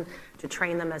prison to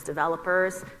train them as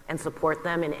developers and support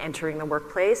them in entering the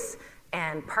workplace,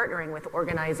 and partnering with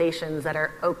organizations that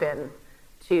are open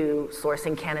to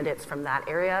sourcing candidates from that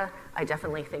area. I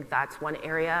definitely think that's one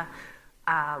area.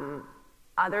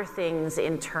 Other things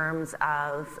in terms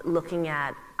of looking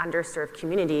at underserved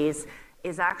communities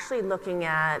is actually looking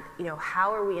at,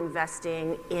 how are we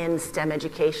investing in STEM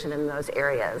education in those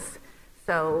areas?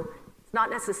 So it's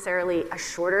not necessarily a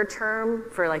shorter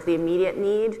term for like the immediate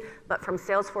need, but from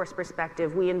Salesforce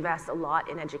perspective, we invest a lot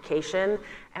in education,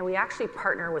 and we actually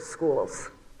partner with schools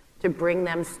to bring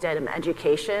them STEM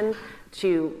education,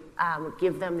 to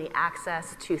give them the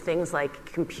access to things like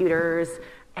computers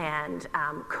and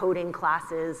coding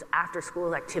classes,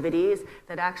 after-school activities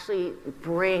that actually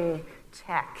bring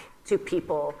tech to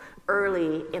people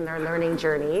early in their learning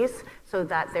journeys so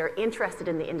that they're interested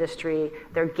in the industry,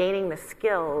 they're gaining the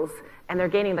skills, and they're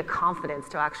gaining the confidence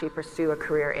to actually pursue a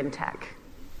career in tech.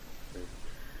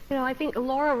 I think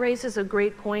Laura raises a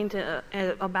great point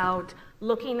about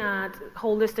looking at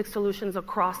holistic solutions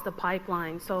across the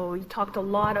pipeline. So you talked a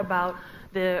lot about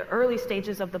the early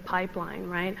stages of the pipeline,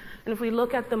 right? And if we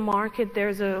look at the market,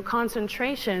 there's a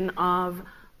concentration of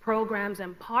programs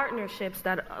and partnerships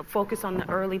that focus on the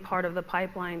early part of the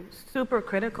pipeline, super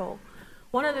critical.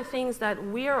 One of the things that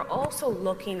we are also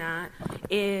looking at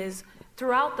is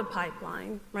throughout the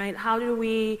pipeline, right? How do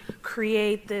we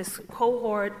create this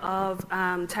cohort of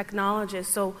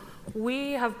technologists? So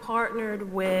we have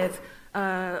partnered with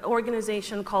an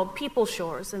organization called People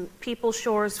Shores, and People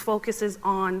Shores focuses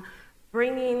on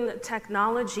bringing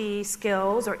technology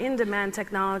skills or in-demand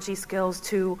technology skills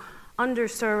to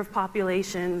underserved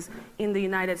populations in the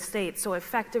United States, so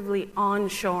effectively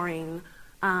onshoring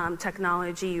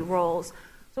technology roles.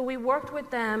 So we worked with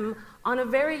them on a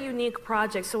very unique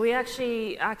project. So we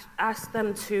actually asked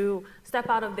them to step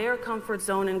out of their comfort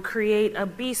zone and create a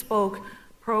bespoke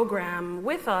program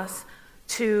with us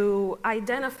to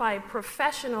identify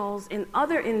professionals in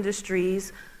other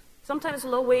industries, sometimes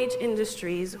low-wage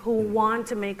industries, who want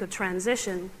to make a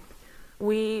transition.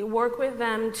 We work with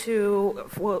them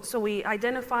so we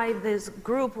identify this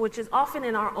group, which is often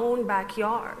in our own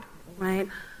backyard, right?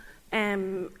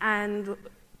 And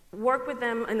work with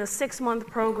them in a 6-month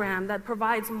program that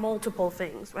provides multiple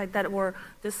things, right, that were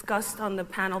discussed on the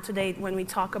panel today when we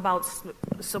talk about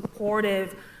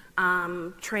supportive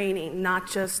training, not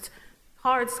just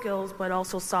hard skills, but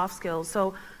also soft skills.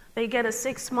 So they get a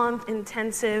 6-month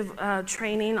intensive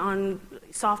training on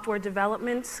software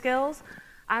development skills,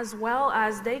 as well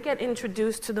as they get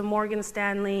introduced to the Morgan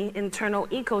Stanley internal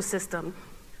ecosystem.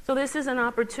 So this is an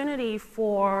opportunity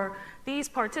for these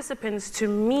participants to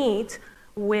meet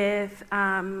with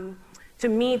to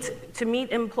meet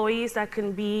employees that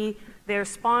can be their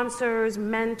sponsors,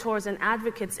 mentors, and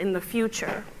advocates in the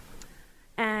future.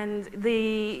 And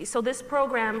so this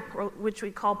program, which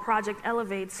we call Project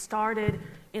Elevate, started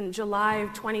in July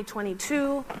of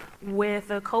 2022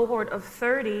 with a cohort of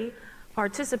 30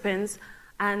 participants,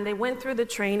 and they went through the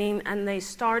training and they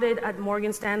started at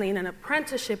Morgan Stanley in an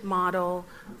apprenticeship model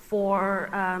for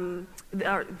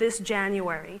this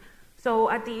January.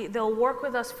 So they'll work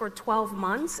with us for 12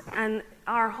 months, and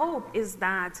our hope is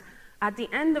that at the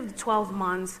end of the 12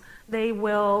 months, they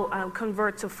will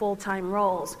convert to full-time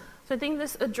roles. So I think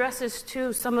this addresses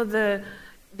too some of the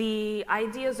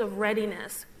ideas of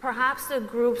readiness. Perhaps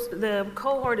the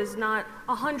cohort is not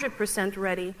 100%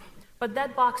 ready, but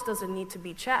that box doesn't need to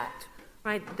be checked,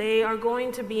 right? They are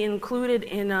going to be included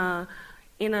in a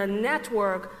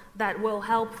network that will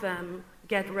help them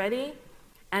get ready,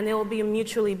 and it will be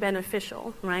mutually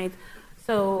beneficial, right?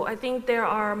 So I think there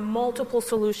are multiple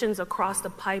solutions across the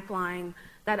pipeline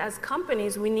that as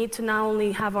companies, we need to not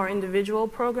only have our individual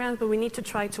programs, but we need to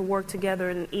try to work together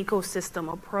in an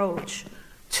ecosystem approach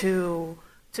to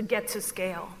get to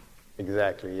scale.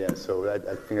 Exactly, yeah. So I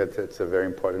think that's a very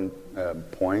important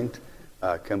point.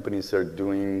 Companies are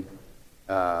doing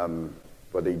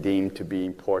what they deem to be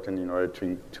important in order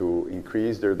to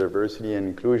increase their diversity and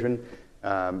inclusion.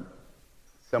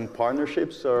 Some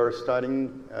partnerships are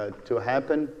starting to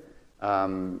happen,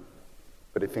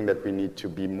 but I think that we need to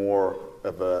be more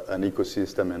of an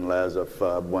ecosystem and less of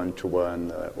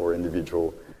one-to-one or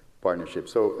individual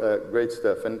partnerships. So great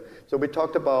stuff. And so we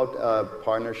talked about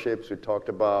partnerships. We talked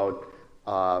about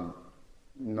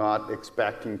not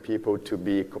expecting people to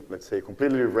be, let's say,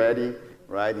 completely ready,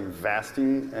 right?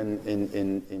 Investing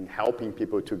in helping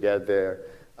people to get there.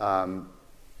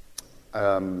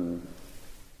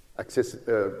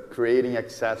 Creating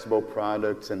accessible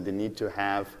products, and the need to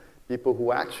have people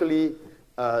who actually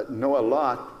know a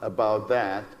lot about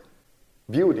that,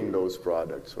 building those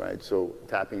products, right? So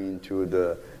tapping into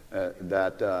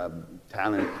that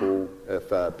talent pool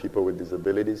of people with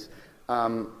disabilities,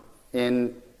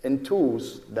 and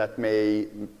tools that may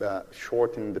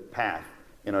shorten the path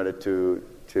in order to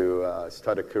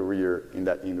start a career in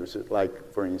that industry,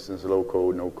 like, for instance,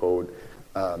 low-code, no-code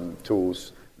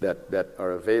tools that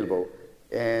are available.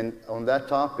 And on that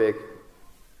topic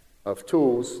of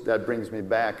tools, that brings me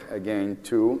back again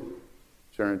to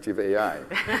generative AI.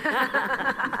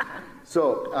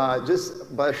 So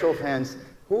just by a show of hands,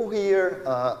 who here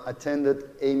attended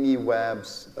Amy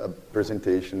Webb's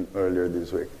presentation earlier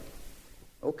this week?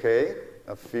 Okay,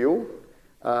 a few.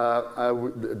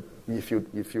 If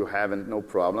you haven't, no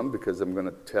problem, because I'm going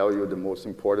to tell you the most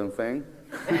important thing.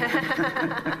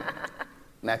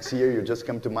 Next year, you just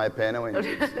come to my panel, and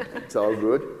it's all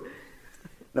good.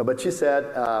 No, but she said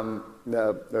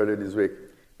earlier this week,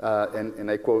 and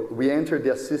I quote, "We entered the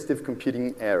assistive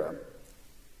computing era.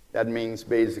 That means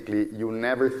basically you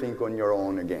never think on your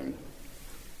own again."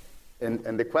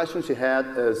 And the question she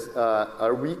had is,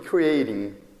 are we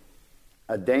creating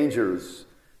a dangerous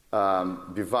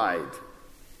divide?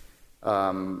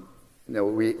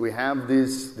 We have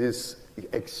this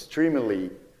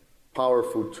extremely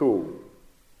powerful tool,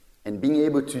 and being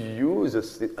able to use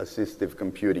assistive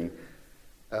computing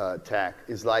tech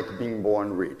is like being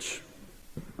born rich,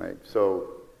 right? So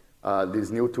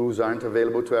these new tools aren't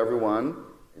available to everyone.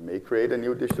 It may create a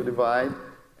new digital divide.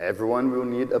 Everyone will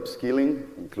need upskilling,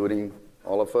 including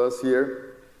all of us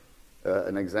here.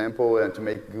 An example, to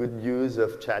make good use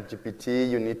of ChatGPT,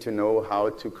 you need to know how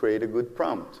to create a good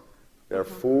prompt. There are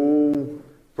full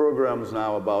programs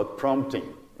now about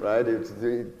prompting, right?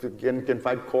 You can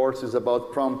find courses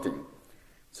about prompting.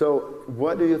 So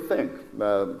what do you think?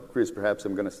 Chris, perhaps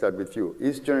I'm going to start with you.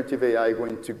 Is generative AI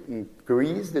going to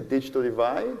increase the digital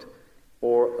divide,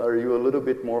 or are you a little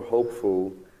bit more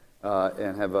hopeful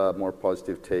and have a more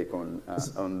positive take on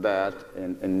that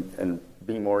and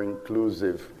being more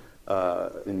inclusive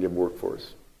in the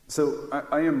workforce? So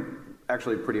I am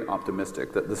actually pretty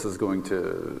optimistic that this is going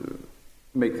to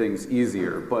make things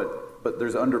easier, but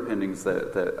there's underpinnings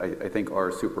that I think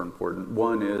are super important.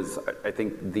 One is I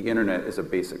think the internet is a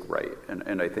basic right,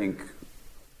 and I think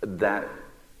that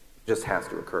just has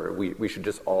to occur. We should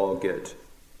just all get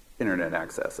internet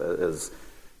access as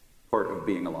part of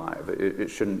being alive. It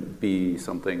shouldn't be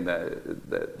something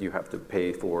that you have to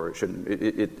pay for. It shouldn't.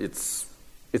 It's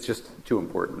just too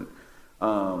important.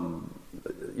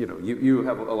 You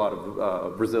have a lot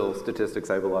of Brazil statistics.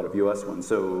 I have a lot of U.S. ones.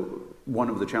 So one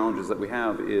of the challenges that we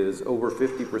have is over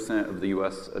 50% of the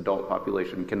U.S. adult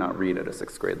population cannot read at a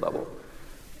 6th grade level.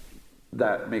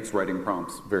 That makes writing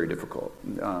prompts very difficult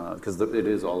because it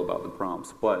is all about the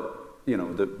prompts. But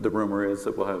the rumor is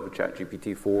that we'll have a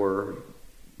ChatGPT 4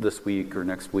 this week or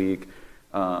next week,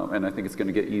 and I think it's going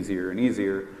to get easier and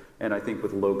easier. And I think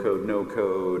with low code, no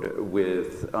code,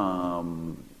 with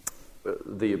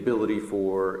the ability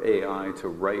for AI to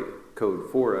write code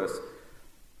for us,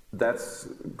 that's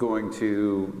going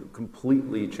to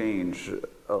completely change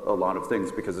a lot of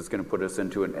things because it's going to put us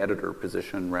into an editor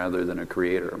position rather than a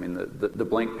creator. I mean, the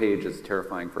blank page is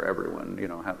terrifying for everyone.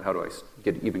 How do I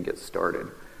even get started?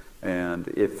 And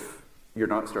if you're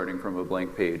not starting from a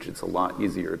blank page, it's a lot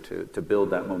easier to build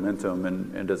that momentum.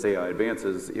 And as AI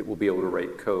advances, it will be able to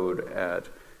write code at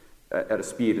a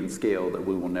speed and scale that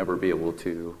we will never be able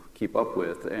to keep up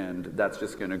with, and that's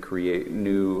just going to create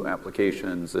new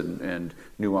applications and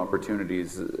new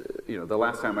opportunities. The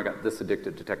last time I got this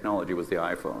addicted to technology was the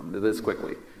iPhone, this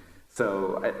quickly.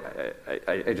 So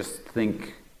I just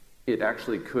think it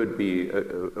actually could be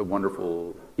a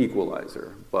wonderful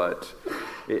equalizer, but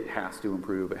it has to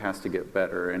improve, it has to get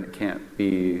better, and it can't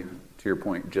be, to your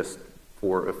point, just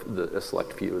for a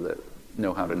select few that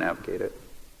know how to navigate it.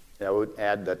 Yeah, I would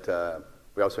add that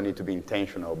we also need to be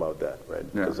intentional about that, right?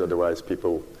 Yeah. Because otherwise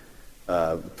people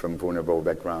from vulnerable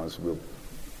backgrounds will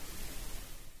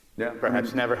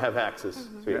perhaps never have access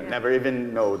to it, never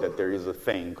even know that there is a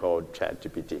thing called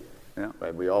ChatGPT. Yeah.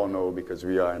 Right? We all know because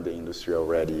we are in the industry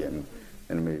already,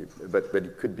 but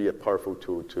it could be a powerful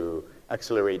tool to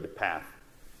accelerate the path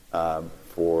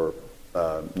for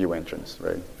new entrants,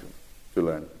 right? To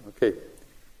learn. Okay.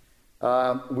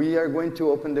 We are going to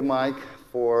open the mic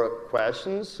for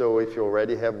questions. So if you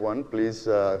already have one, please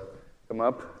come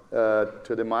up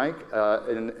to the mic.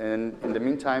 And in the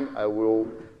meantime, I will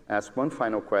ask one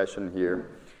final question here.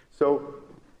 So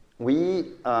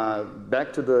we,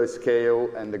 back to the scale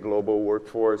and the global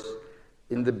workforce,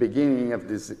 in the beginning of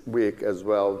this week as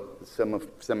well,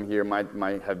 some here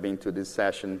might have been to this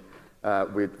session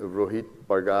with Rohit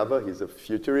Bhargava. He's a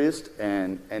futurist,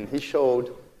 and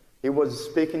he was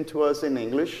speaking to us in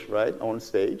English, right, on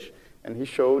stage, and he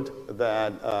showed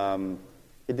that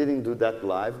he didn't do that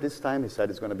live this time. He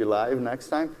said it's going to be live next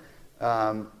time,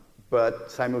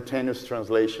 but simultaneous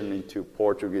translation into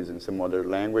Portuguese and some other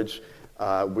language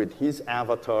with his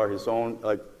avatar, his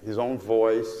own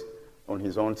voice on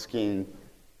his own skin,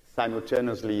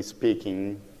 simultaneously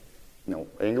speaking,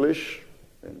 English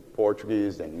and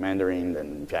Portuguese and Mandarin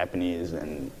and Japanese,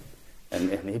 and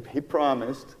he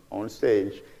promised on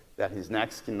stage that his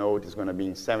next keynote is going to be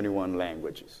in 71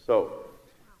 languages. So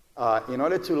in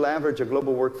order to leverage a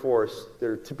global workforce,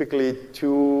 there are typically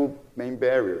two main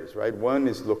barriers, right? One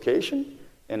is location,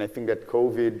 and I think that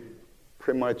COVID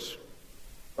pretty much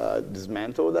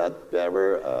dismantled that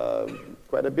barrier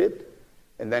quite a bit.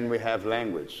 And then we have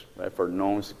language, right, for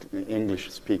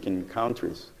non-English-speaking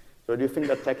countries. So do you think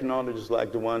that technologies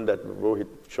like the one that Rohit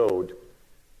showed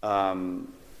are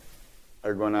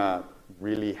going to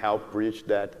really help bridge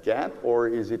that gap, or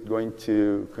is it going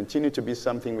to continue to be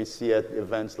something we see at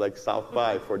events like South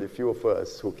by for the few of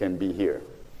us who can be here?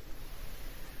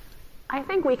 I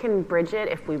think we can bridge it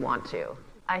if we want to.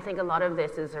 I think a lot of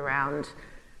this is around,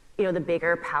 the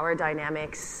bigger power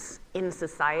dynamics in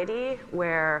society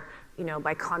where,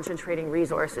 by concentrating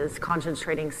resources,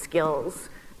 concentrating skills,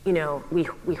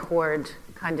 we hoard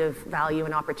kind of value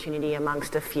and opportunity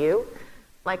amongst a few.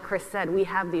 Like Chris said, we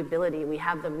have the ability, we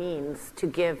have the means to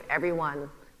give everyone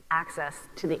access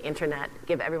to the internet,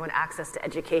 give everyone access to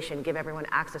education, give everyone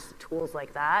access to tools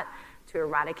like that to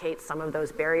eradicate some of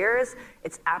those barriers.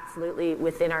 It's absolutely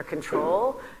within our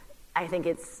control. I think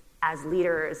it's as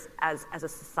leaders, as a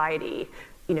society,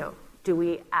 do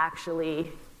we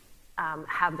actually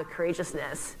have the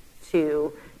courageousness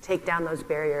to take down those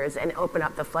barriers and open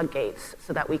up the floodgates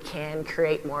so that we can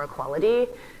create more equality.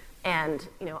 And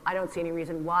I don't see any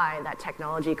reason why that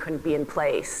technology couldn't be in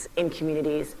place in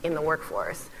communities, in the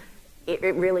workforce. It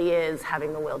really is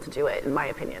having the will to do it, in my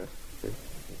opinion.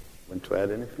 Want to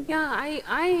add anything? Yeah,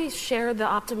 I share the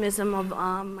optimism of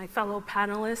my fellow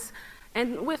panelists,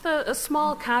 and with a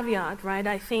small caveat, right?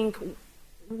 I think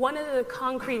one of the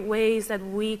concrete ways that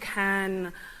we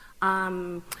can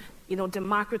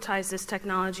democratize this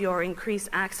technology or increase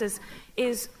access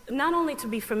is not only to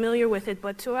be familiar with it,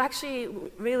 but to actually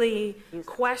really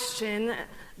question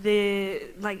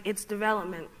its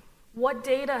development. What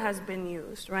data has been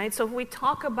used, right? So if we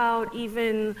talk about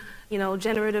even,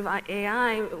 generative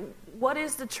AI, what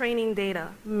is the training data?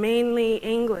 Mainly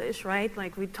English, right?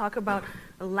 Like we talk about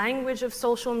the language of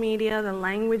social media, the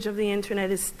language of the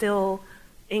internet is still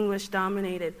English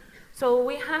dominated. So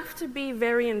we have to be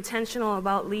very intentional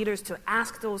about leaders to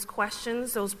ask those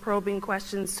questions, those probing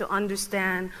questions, to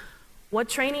understand what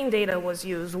training data was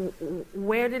used,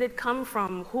 where did it come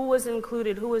from, who was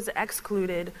included, who was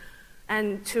excluded,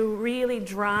 and to really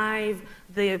drive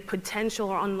the potential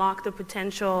or unlock the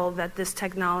potential that this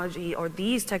technology or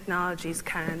these technologies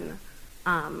can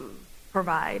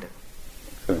provide.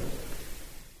 Excellent.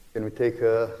 Can we take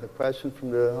a question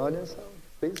from the audience?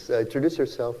 Please introduce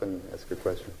yourself and ask your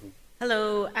question.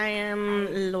 Hello, I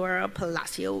am Laura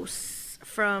Palacios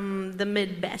from the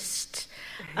Midwest.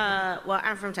 Well,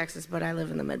 I'm from Texas, but I live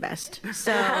in the Midwest,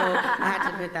 so I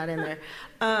had to put that in there.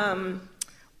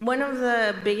 One of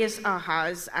the biggest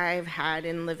ahas I've had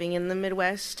in living in the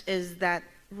Midwest is that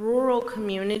rural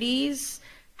communities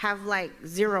have like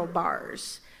 0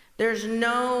 bars. There's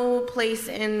no place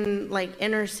in like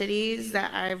inner cities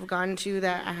that I've gone to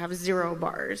that I have 0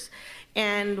 bars.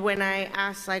 And when I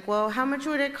asked like, well, how much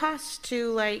would it cost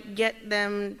to like get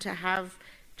them to have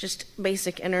just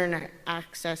basic internet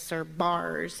access or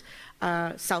bars,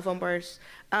 cell phone bars,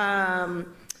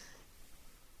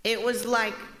 it was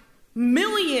like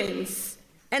millions.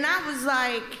 And I was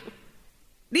like,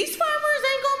 these farmers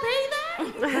ain't gonna pay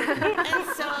that? And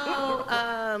so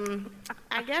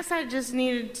I guess I just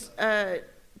needed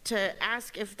to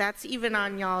ask if that's even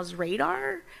on y'all's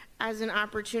radar as an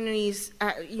opportunities.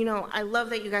 I love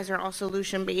that you guys are all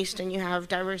solution-based and you have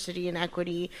diversity and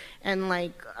equity and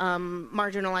like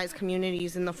marginalized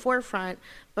communities in the forefront,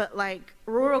 but like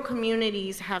rural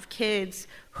communities have kids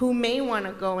who may want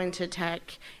to go into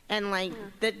tech and like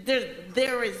that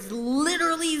there is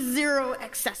literally 0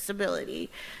 accessibility.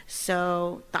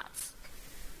 So thoughts?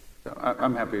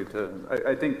 I'm happy to.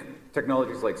 I think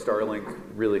technologies like Starlink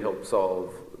really help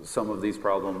solve some of these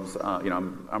problems.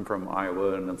 I'm from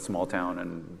Iowa in a small town,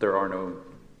 and there are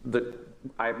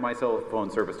my cell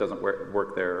phone service doesn't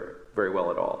work there very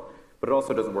well at all. But it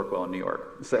also doesn't work well in New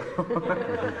York. So,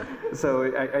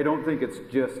 I don't think it's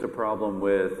just a problem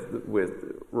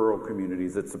with rural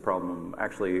communities. It's a problem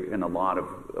actually in a lot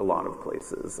of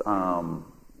places.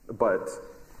 But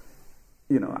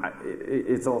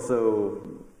it's also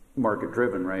market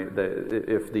driven, right? That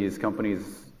if these companies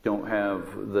don't have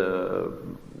the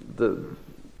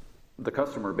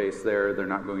customer base there, they're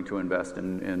not going to invest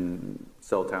in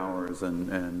cell towers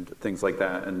and things like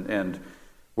that. And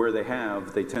where they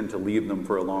tend to leave them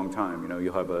for a long time.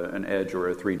 You'll have an Edge or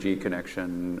a 3G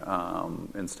connection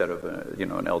instead of an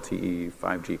LTE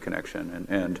 5G connection,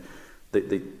 and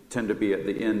they tend to be at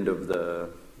the end of the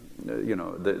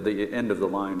end of the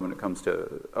line when it comes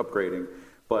to upgrading.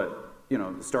 But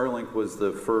Starlink was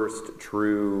the first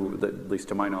true, at least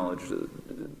to my knowledge,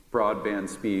 broadband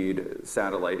speed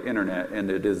satellite internet, and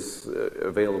it is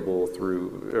available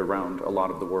around a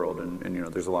lot of the world. And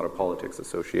there's a lot of politics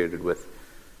associated with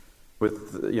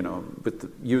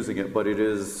using it, but it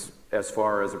is, as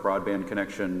far as a broadband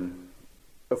connection,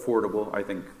 affordable. I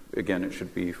think, again, it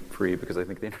should be free because I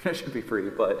think the internet should be free,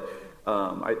 but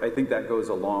I think that goes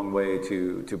a long way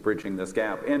to bridging this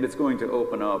gap, and it's going to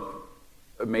open up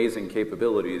amazing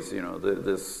capabilities.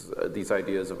 These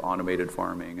ideas of automated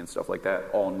farming and stuff like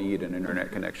that all need an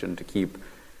internet connection to keep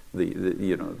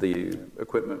the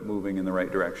equipment moving in the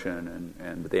right direction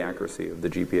and the accuracy of the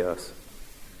GPS.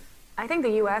 I think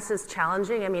the U.S. is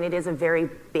challenging. I mean, it is a very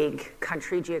big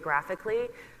country geographically,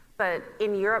 but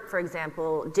in Europe, for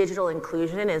example, digital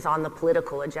inclusion is on the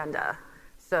political agenda.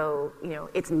 So,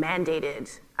 it's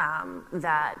mandated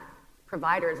that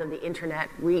providers of the internet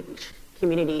reach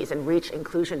communities and reach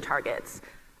inclusion targets.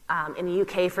 In the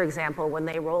UK, for example, when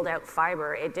they rolled out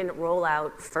fiber, it didn't roll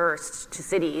out first to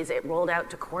cities, it rolled out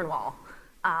to Cornwall,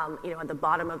 at the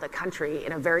bottom of the country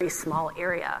in a very small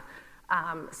area.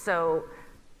 So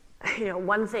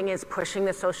one thing is pushing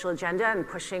the social agenda and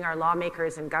pushing our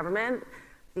lawmakers and government.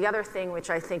 The other thing, which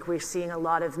I think we're seeing a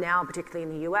lot of now, particularly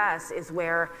in the US, is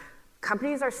where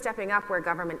companies are stepping up where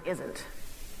government isn't,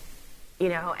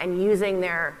 and using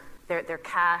their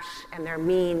cash and their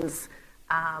means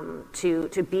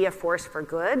to be a force for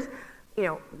good.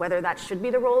 Whether that should be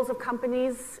the roles of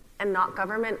companies and not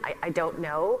government, I don't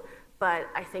know. But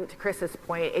I think to Chris's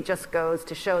point, it just goes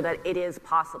to show that it is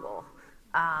possible.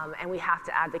 And we have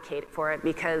to advocate for it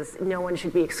because no one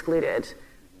should be excluded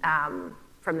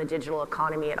from the digital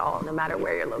economy at all, no matter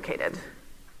where you're located.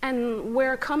 And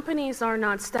where companies are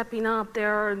not stepping up,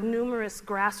 there are numerous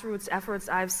grassroots efforts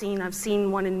I've seen. I've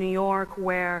seen one in New York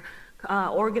where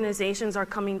organizations are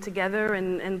coming together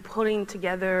and putting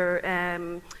together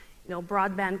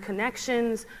broadband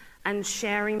connections and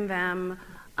sharing them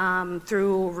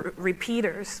through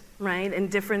repeaters, right, in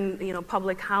different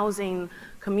public housing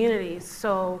communities.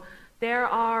 So there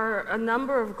are a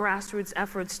number of grassroots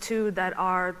efforts too that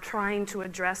are trying to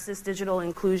address this digital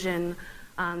inclusion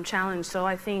challenge. So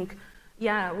I think,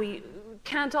 we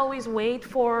can't always wait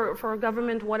for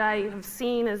government. What I have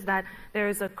seen is that there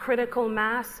is a critical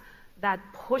mass that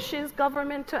pushes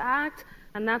government to act,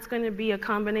 and that's going to be a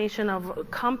combination of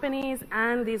companies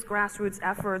and these grassroots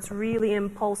efforts really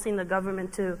impulsing the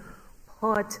government to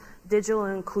put digital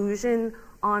inclusion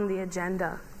on the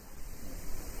agenda.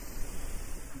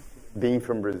 Being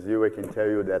from Brazil, I can tell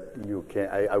you that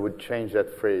I would change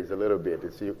that phrase a little bit.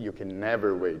 It's you can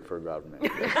never wait for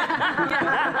government.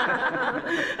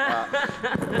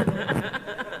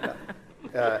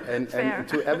 And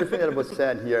to everything that was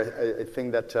said here, I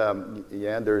think that,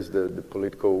 there's the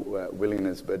political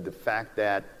willingness, but the fact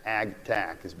that ag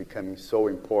tech is becoming so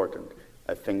important,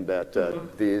 I think that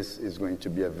this is going to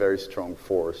be a very strong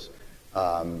force.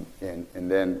 And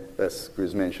then, as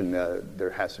Chris mentioned, there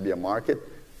has to be a market.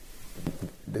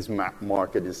 This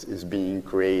market is being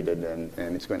created,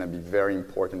 and it's going to be very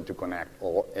important to connect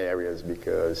all areas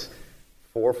because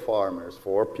for farmers,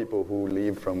 for people who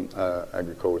live from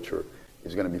agriculture,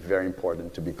 it's going to be very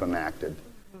important to be connected.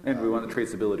 And we want the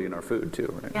traceability in our food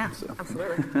too, right? Yeah,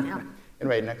 absolutely. Yeah.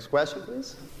 Anyway, next question,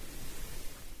 please.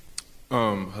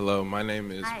 Hello, my name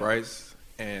is Bryce,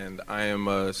 and I am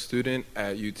a student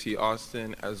at UT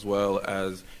Austin as well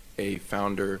as a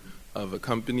founder of a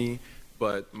company.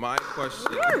 But my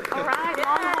question... All right,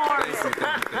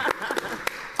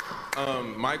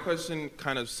 my question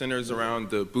kind of centers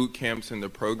around the boot camps and the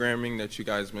programming that you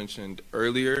guys mentioned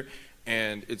earlier,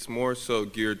 and it's more so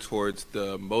geared towards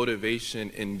the motivation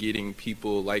in getting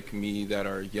people like me that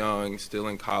are young, still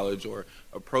in college or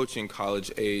approaching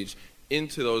college age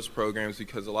into those programs,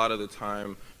 because a lot of the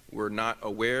time we're not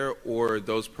aware or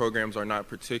those programs are not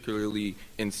particularly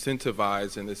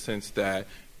incentivized in the sense that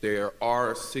there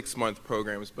are 6-month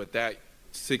programs, but that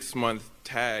 6-month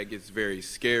tag is very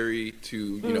scary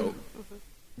to,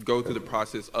 go through the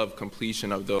process of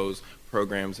completion of those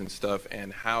programs and stuff.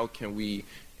 And how can we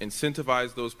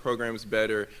incentivize those programs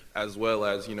better, as well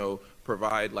as,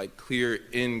 provide like clear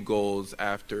end goals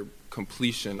after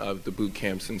completion of the boot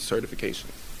camps and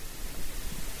certifications?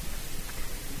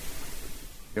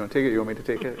 You want to take it? You want me to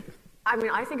take it?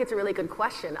 I think it's a really good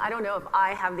question. I don't know if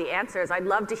I have the answers. I'd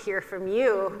love to hear from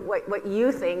you what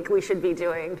you think we should be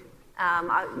doing.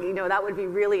 That would be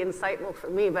really insightful for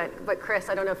me. But Chris,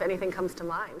 I don't know if anything comes to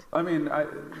mind.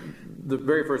 The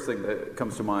very first thing that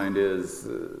comes to mind is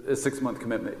a 6-month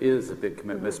commitment is a big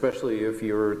commitment, especially if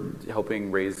you're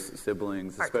helping raise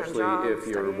siblings, especially if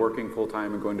you're working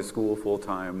full-time and going to school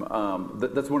full-time.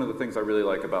 That's one of the things I really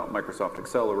like about Microsoft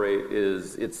Accelerate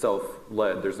is it's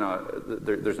self-led. There's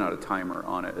not a timer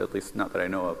on it, at least not that I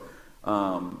know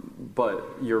of. But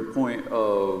your point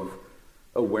of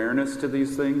awareness to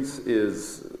these things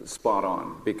is spot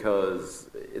on because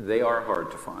they are hard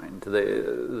to find.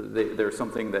 They're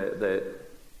something that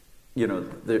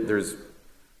there's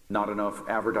not enough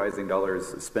advertising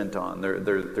dollars spent on.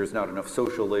 There's not enough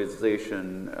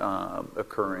socialization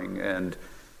occurring, and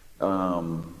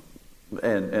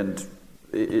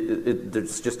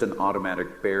there's just an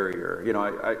automatic barrier.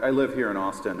 I live here in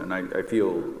Austin, and I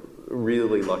feel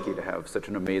really lucky to have such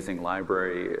an amazing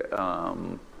library.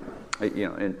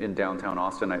 In downtown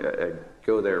Austin, I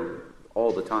go there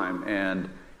all the time, and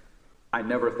I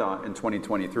never thought in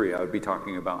 2023 I would be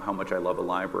talking about how much I love a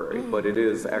library, but it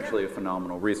is actually a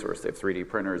phenomenal resource. They have 3D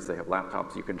printers, they have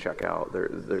laptops you can check out.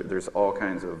 There's all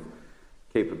kinds of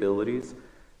capabilities,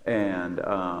 and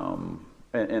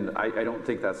I don't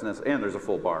think that's necessary. And there's a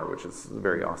full bar, which is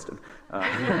very Austin.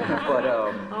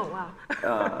 Oh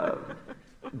wow.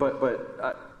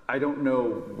 But I don't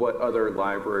know what other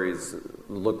libraries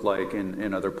look like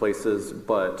in other places,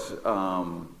 but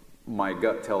my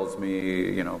gut tells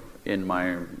me, in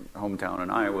my hometown in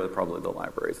Iowa, probably the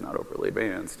library is not overly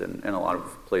advanced, and in a lot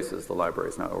of places the library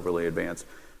is not overly advanced.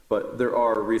 But there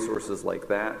are resources like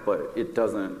that, but it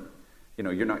doesn't,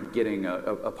 you're not getting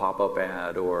a pop-up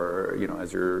ad or,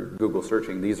 as you're Google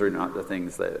searching, these are not the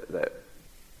things that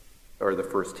are the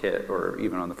first hit or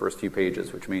even on the first few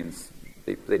pages, which means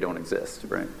they don't exist,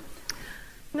 right?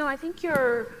 No, I think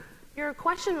your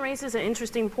question raises an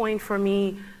interesting point for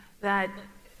me, that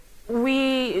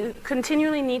we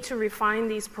continually need to refine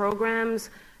these programs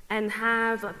and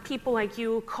have people like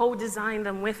you co-design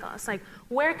them with us. Like,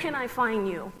 where can I find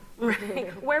you?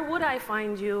 Right? Where would I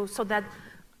find you so that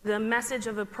the message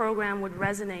of a program would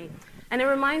resonate? And it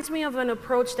reminds me of an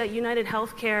approach that United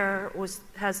Healthcare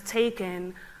has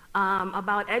taken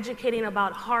about educating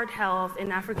about heart health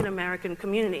in African American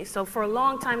communities. So for a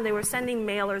long time, they were sending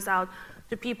mailers out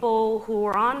to people who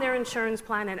were on their insurance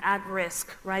plan and at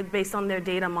risk, right, based on their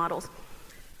data models.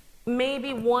 Maybe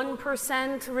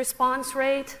 1% response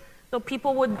rate. So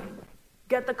people would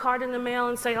get the card in the mail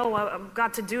and say, oh, I've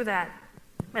got to do that,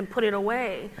 and put it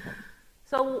away.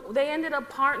 So they ended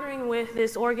up partnering with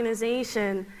this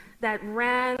organization that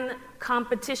ran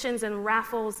competitions and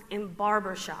raffles in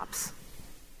barbershops,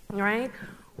 right?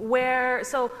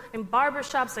 So in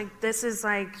barbershops, like this is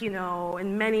like,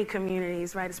 in many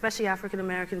communities, right, especially African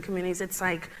American communities, it's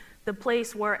like the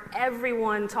place where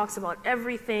everyone talks about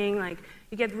everything, like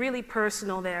you get really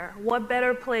personal there. What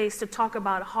better place to talk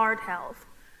about heart health?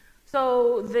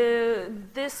 So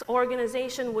this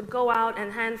organization would go out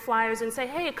and hand flyers and say,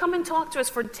 hey, come and talk to us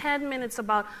for 10 minutes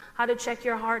about how to check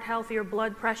your heart health, your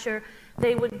blood pressure.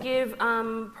 They would give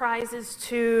prizes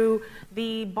to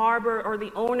the barber or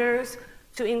the owners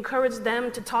to encourage them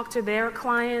to talk to their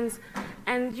clients.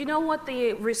 And you know what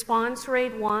the response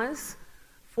rate was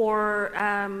for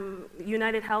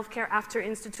United Healthcare after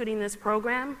instituting this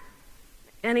program?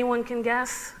 Anyone can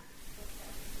guess?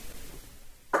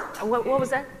 What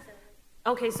was that?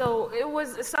 Okay, so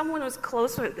someone was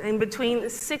close, in between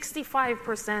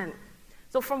 65%.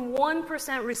 So from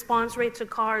 1% response rate to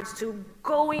cards to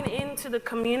going into the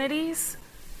communities,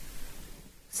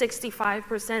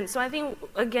 65%. So I think,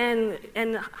 again,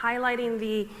 and highlighting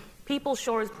the People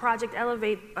Shores Project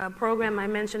Elevate program I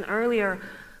mentioned earlier,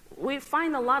 we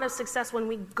find a lot of success when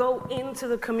we go into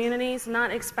the communities,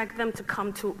 not expect them to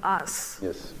come to us.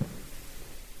 Yes.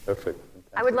 Perfect.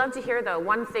 I would love to hear, though,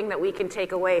 one thing that we can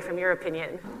take away from your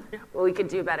opinion, what we could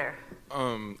do better.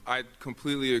 I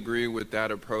completely agree with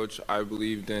that approach. I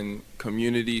believed in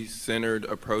community-centered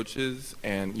approaches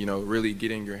and, really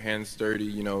getting your hands dirty,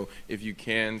 if you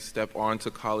can, step onto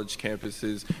college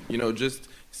campuses, just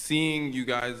seeing you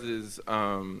guys'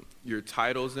 your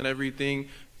titles and everything.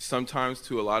 Sometimes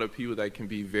to a lot of people that can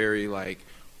be very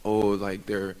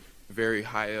they're very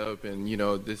high up and,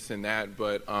 this and that.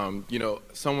 But,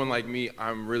 someone like me,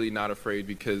 I'm really not afraid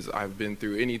because I've been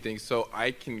through anything. So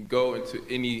I can go into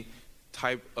any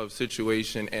type of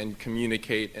situation and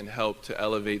communicate and help to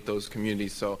elevate those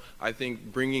communities. So I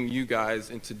think bringing you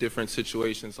guys into different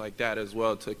situations like that as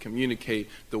well to communicate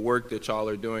the work that y'all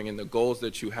are doing and the goals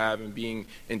that you have and being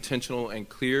intentional and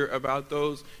clear about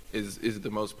those is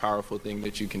the most powerful thing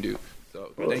that you can do.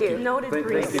 So thank you. Noted.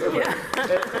 Thank you. Yeah.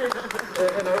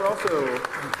 And I would also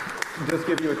just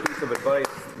give you a piece of advice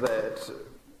that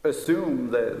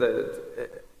assume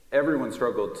that everyone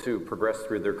struggled to progress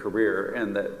through their career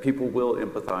and that people will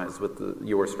empathize with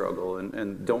your struggle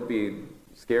and don't be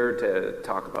scared to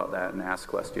talk about that and ask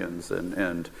questions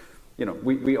and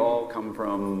we all come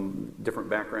from different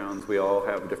backgrounds, we all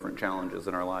have different challenges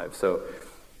in our lives, so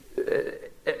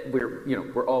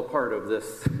we're all part of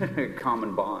this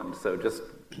common bond, so just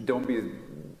don't be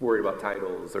worried about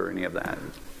titles or any of that.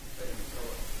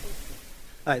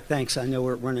 All right, thanks. I know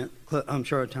we're running. I'm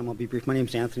short of time. I'll be brief. My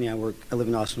name's Anthony. I live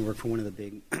in Austin. Work for one of the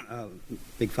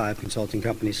big five consulting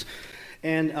companies,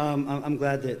 and I'm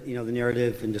glad that the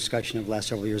narrative and discussion of the last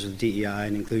several years of DEI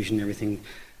and inclusion and everything.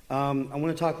 I want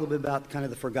to talk a little bit about kind of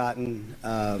the forgotten,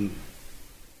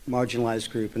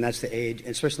 marginalized group, and that's the age,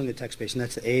 especially in the tech space, and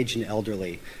that's the aged and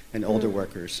elderly and older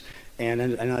workers. And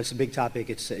I know it's a big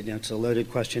topic. It's it's a loaded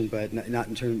question, but not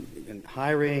in terms of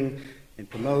hiring. And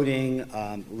promoting,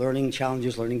 learning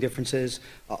challenges, learning differences,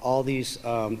 all these,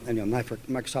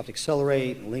 Microsoft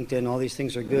Accelerate, LinkedIn, all these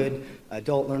things are good.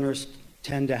 Adult learners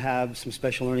tend to have some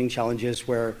special learning challenges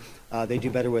where they do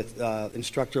better with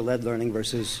instructor-led learning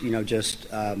versus, just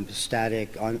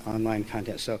static online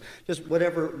content. So just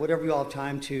whatever you all have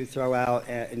time to throw out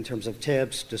in terms of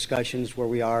tips, discussions, where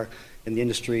we are in the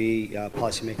industry,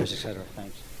 policymakers, et cetera.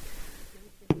 Thanks.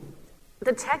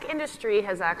 The tech industry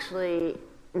has actually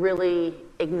really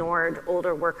ignored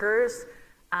older workers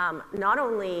not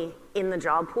only in the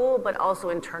job pool, but also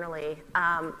internally.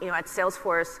 At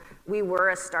Salesforce, we were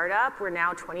a startup. We're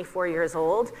now 24 years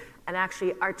old. And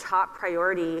actually, our top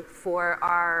priority for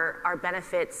our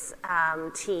benefits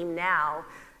team now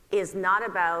is not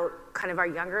about kind of our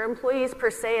younger employees per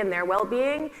se and their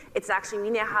well-being. It's actually, we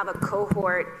now have a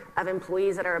cohort of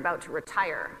employees that are about to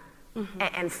retire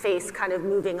and face kind of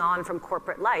moving on from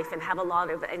corporate life and have a lot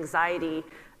of anxiety,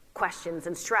 questions,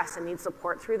 and stress and need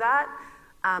support through that.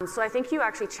 So I think you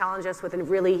actually challenge us with a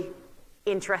really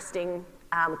interesting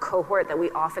cohort that we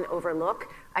often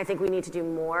overlook. I think we need to do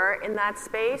more in that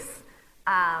space.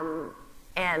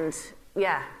 And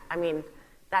yeah, I mean,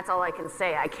 that's all I can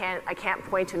say. I can't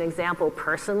point to an example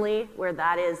personally where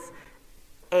that is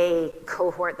a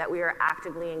cohort that we are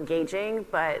actively engaging,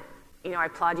 but I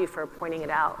applaud you for pointing it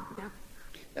out.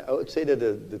 Yeah. I would say that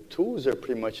the tools are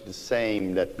pretty much the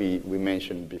same that we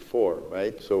mentioned before,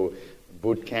 right? So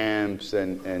boot camps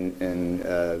and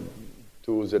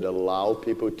tools that allow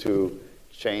people to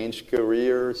change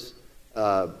careers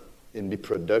and be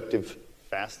productive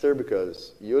faster,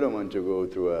 because you don't want to go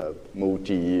through a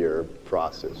multi-year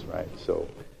process, right? So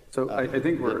I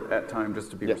think we're at time,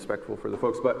 just to be respectful for the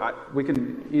folks, but we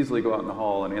can easily go out in the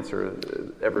hall and answer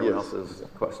everyone else's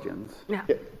questions. Yeah.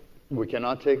 We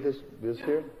cannot take this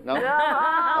here? No?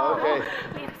 No. Okay.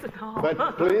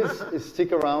 But please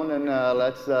stick around and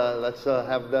let's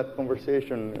have that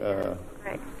conversation.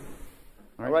 Right.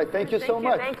 All right. Thank you so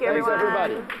much. Thank you, Thanks, everyone.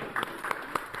 everybody.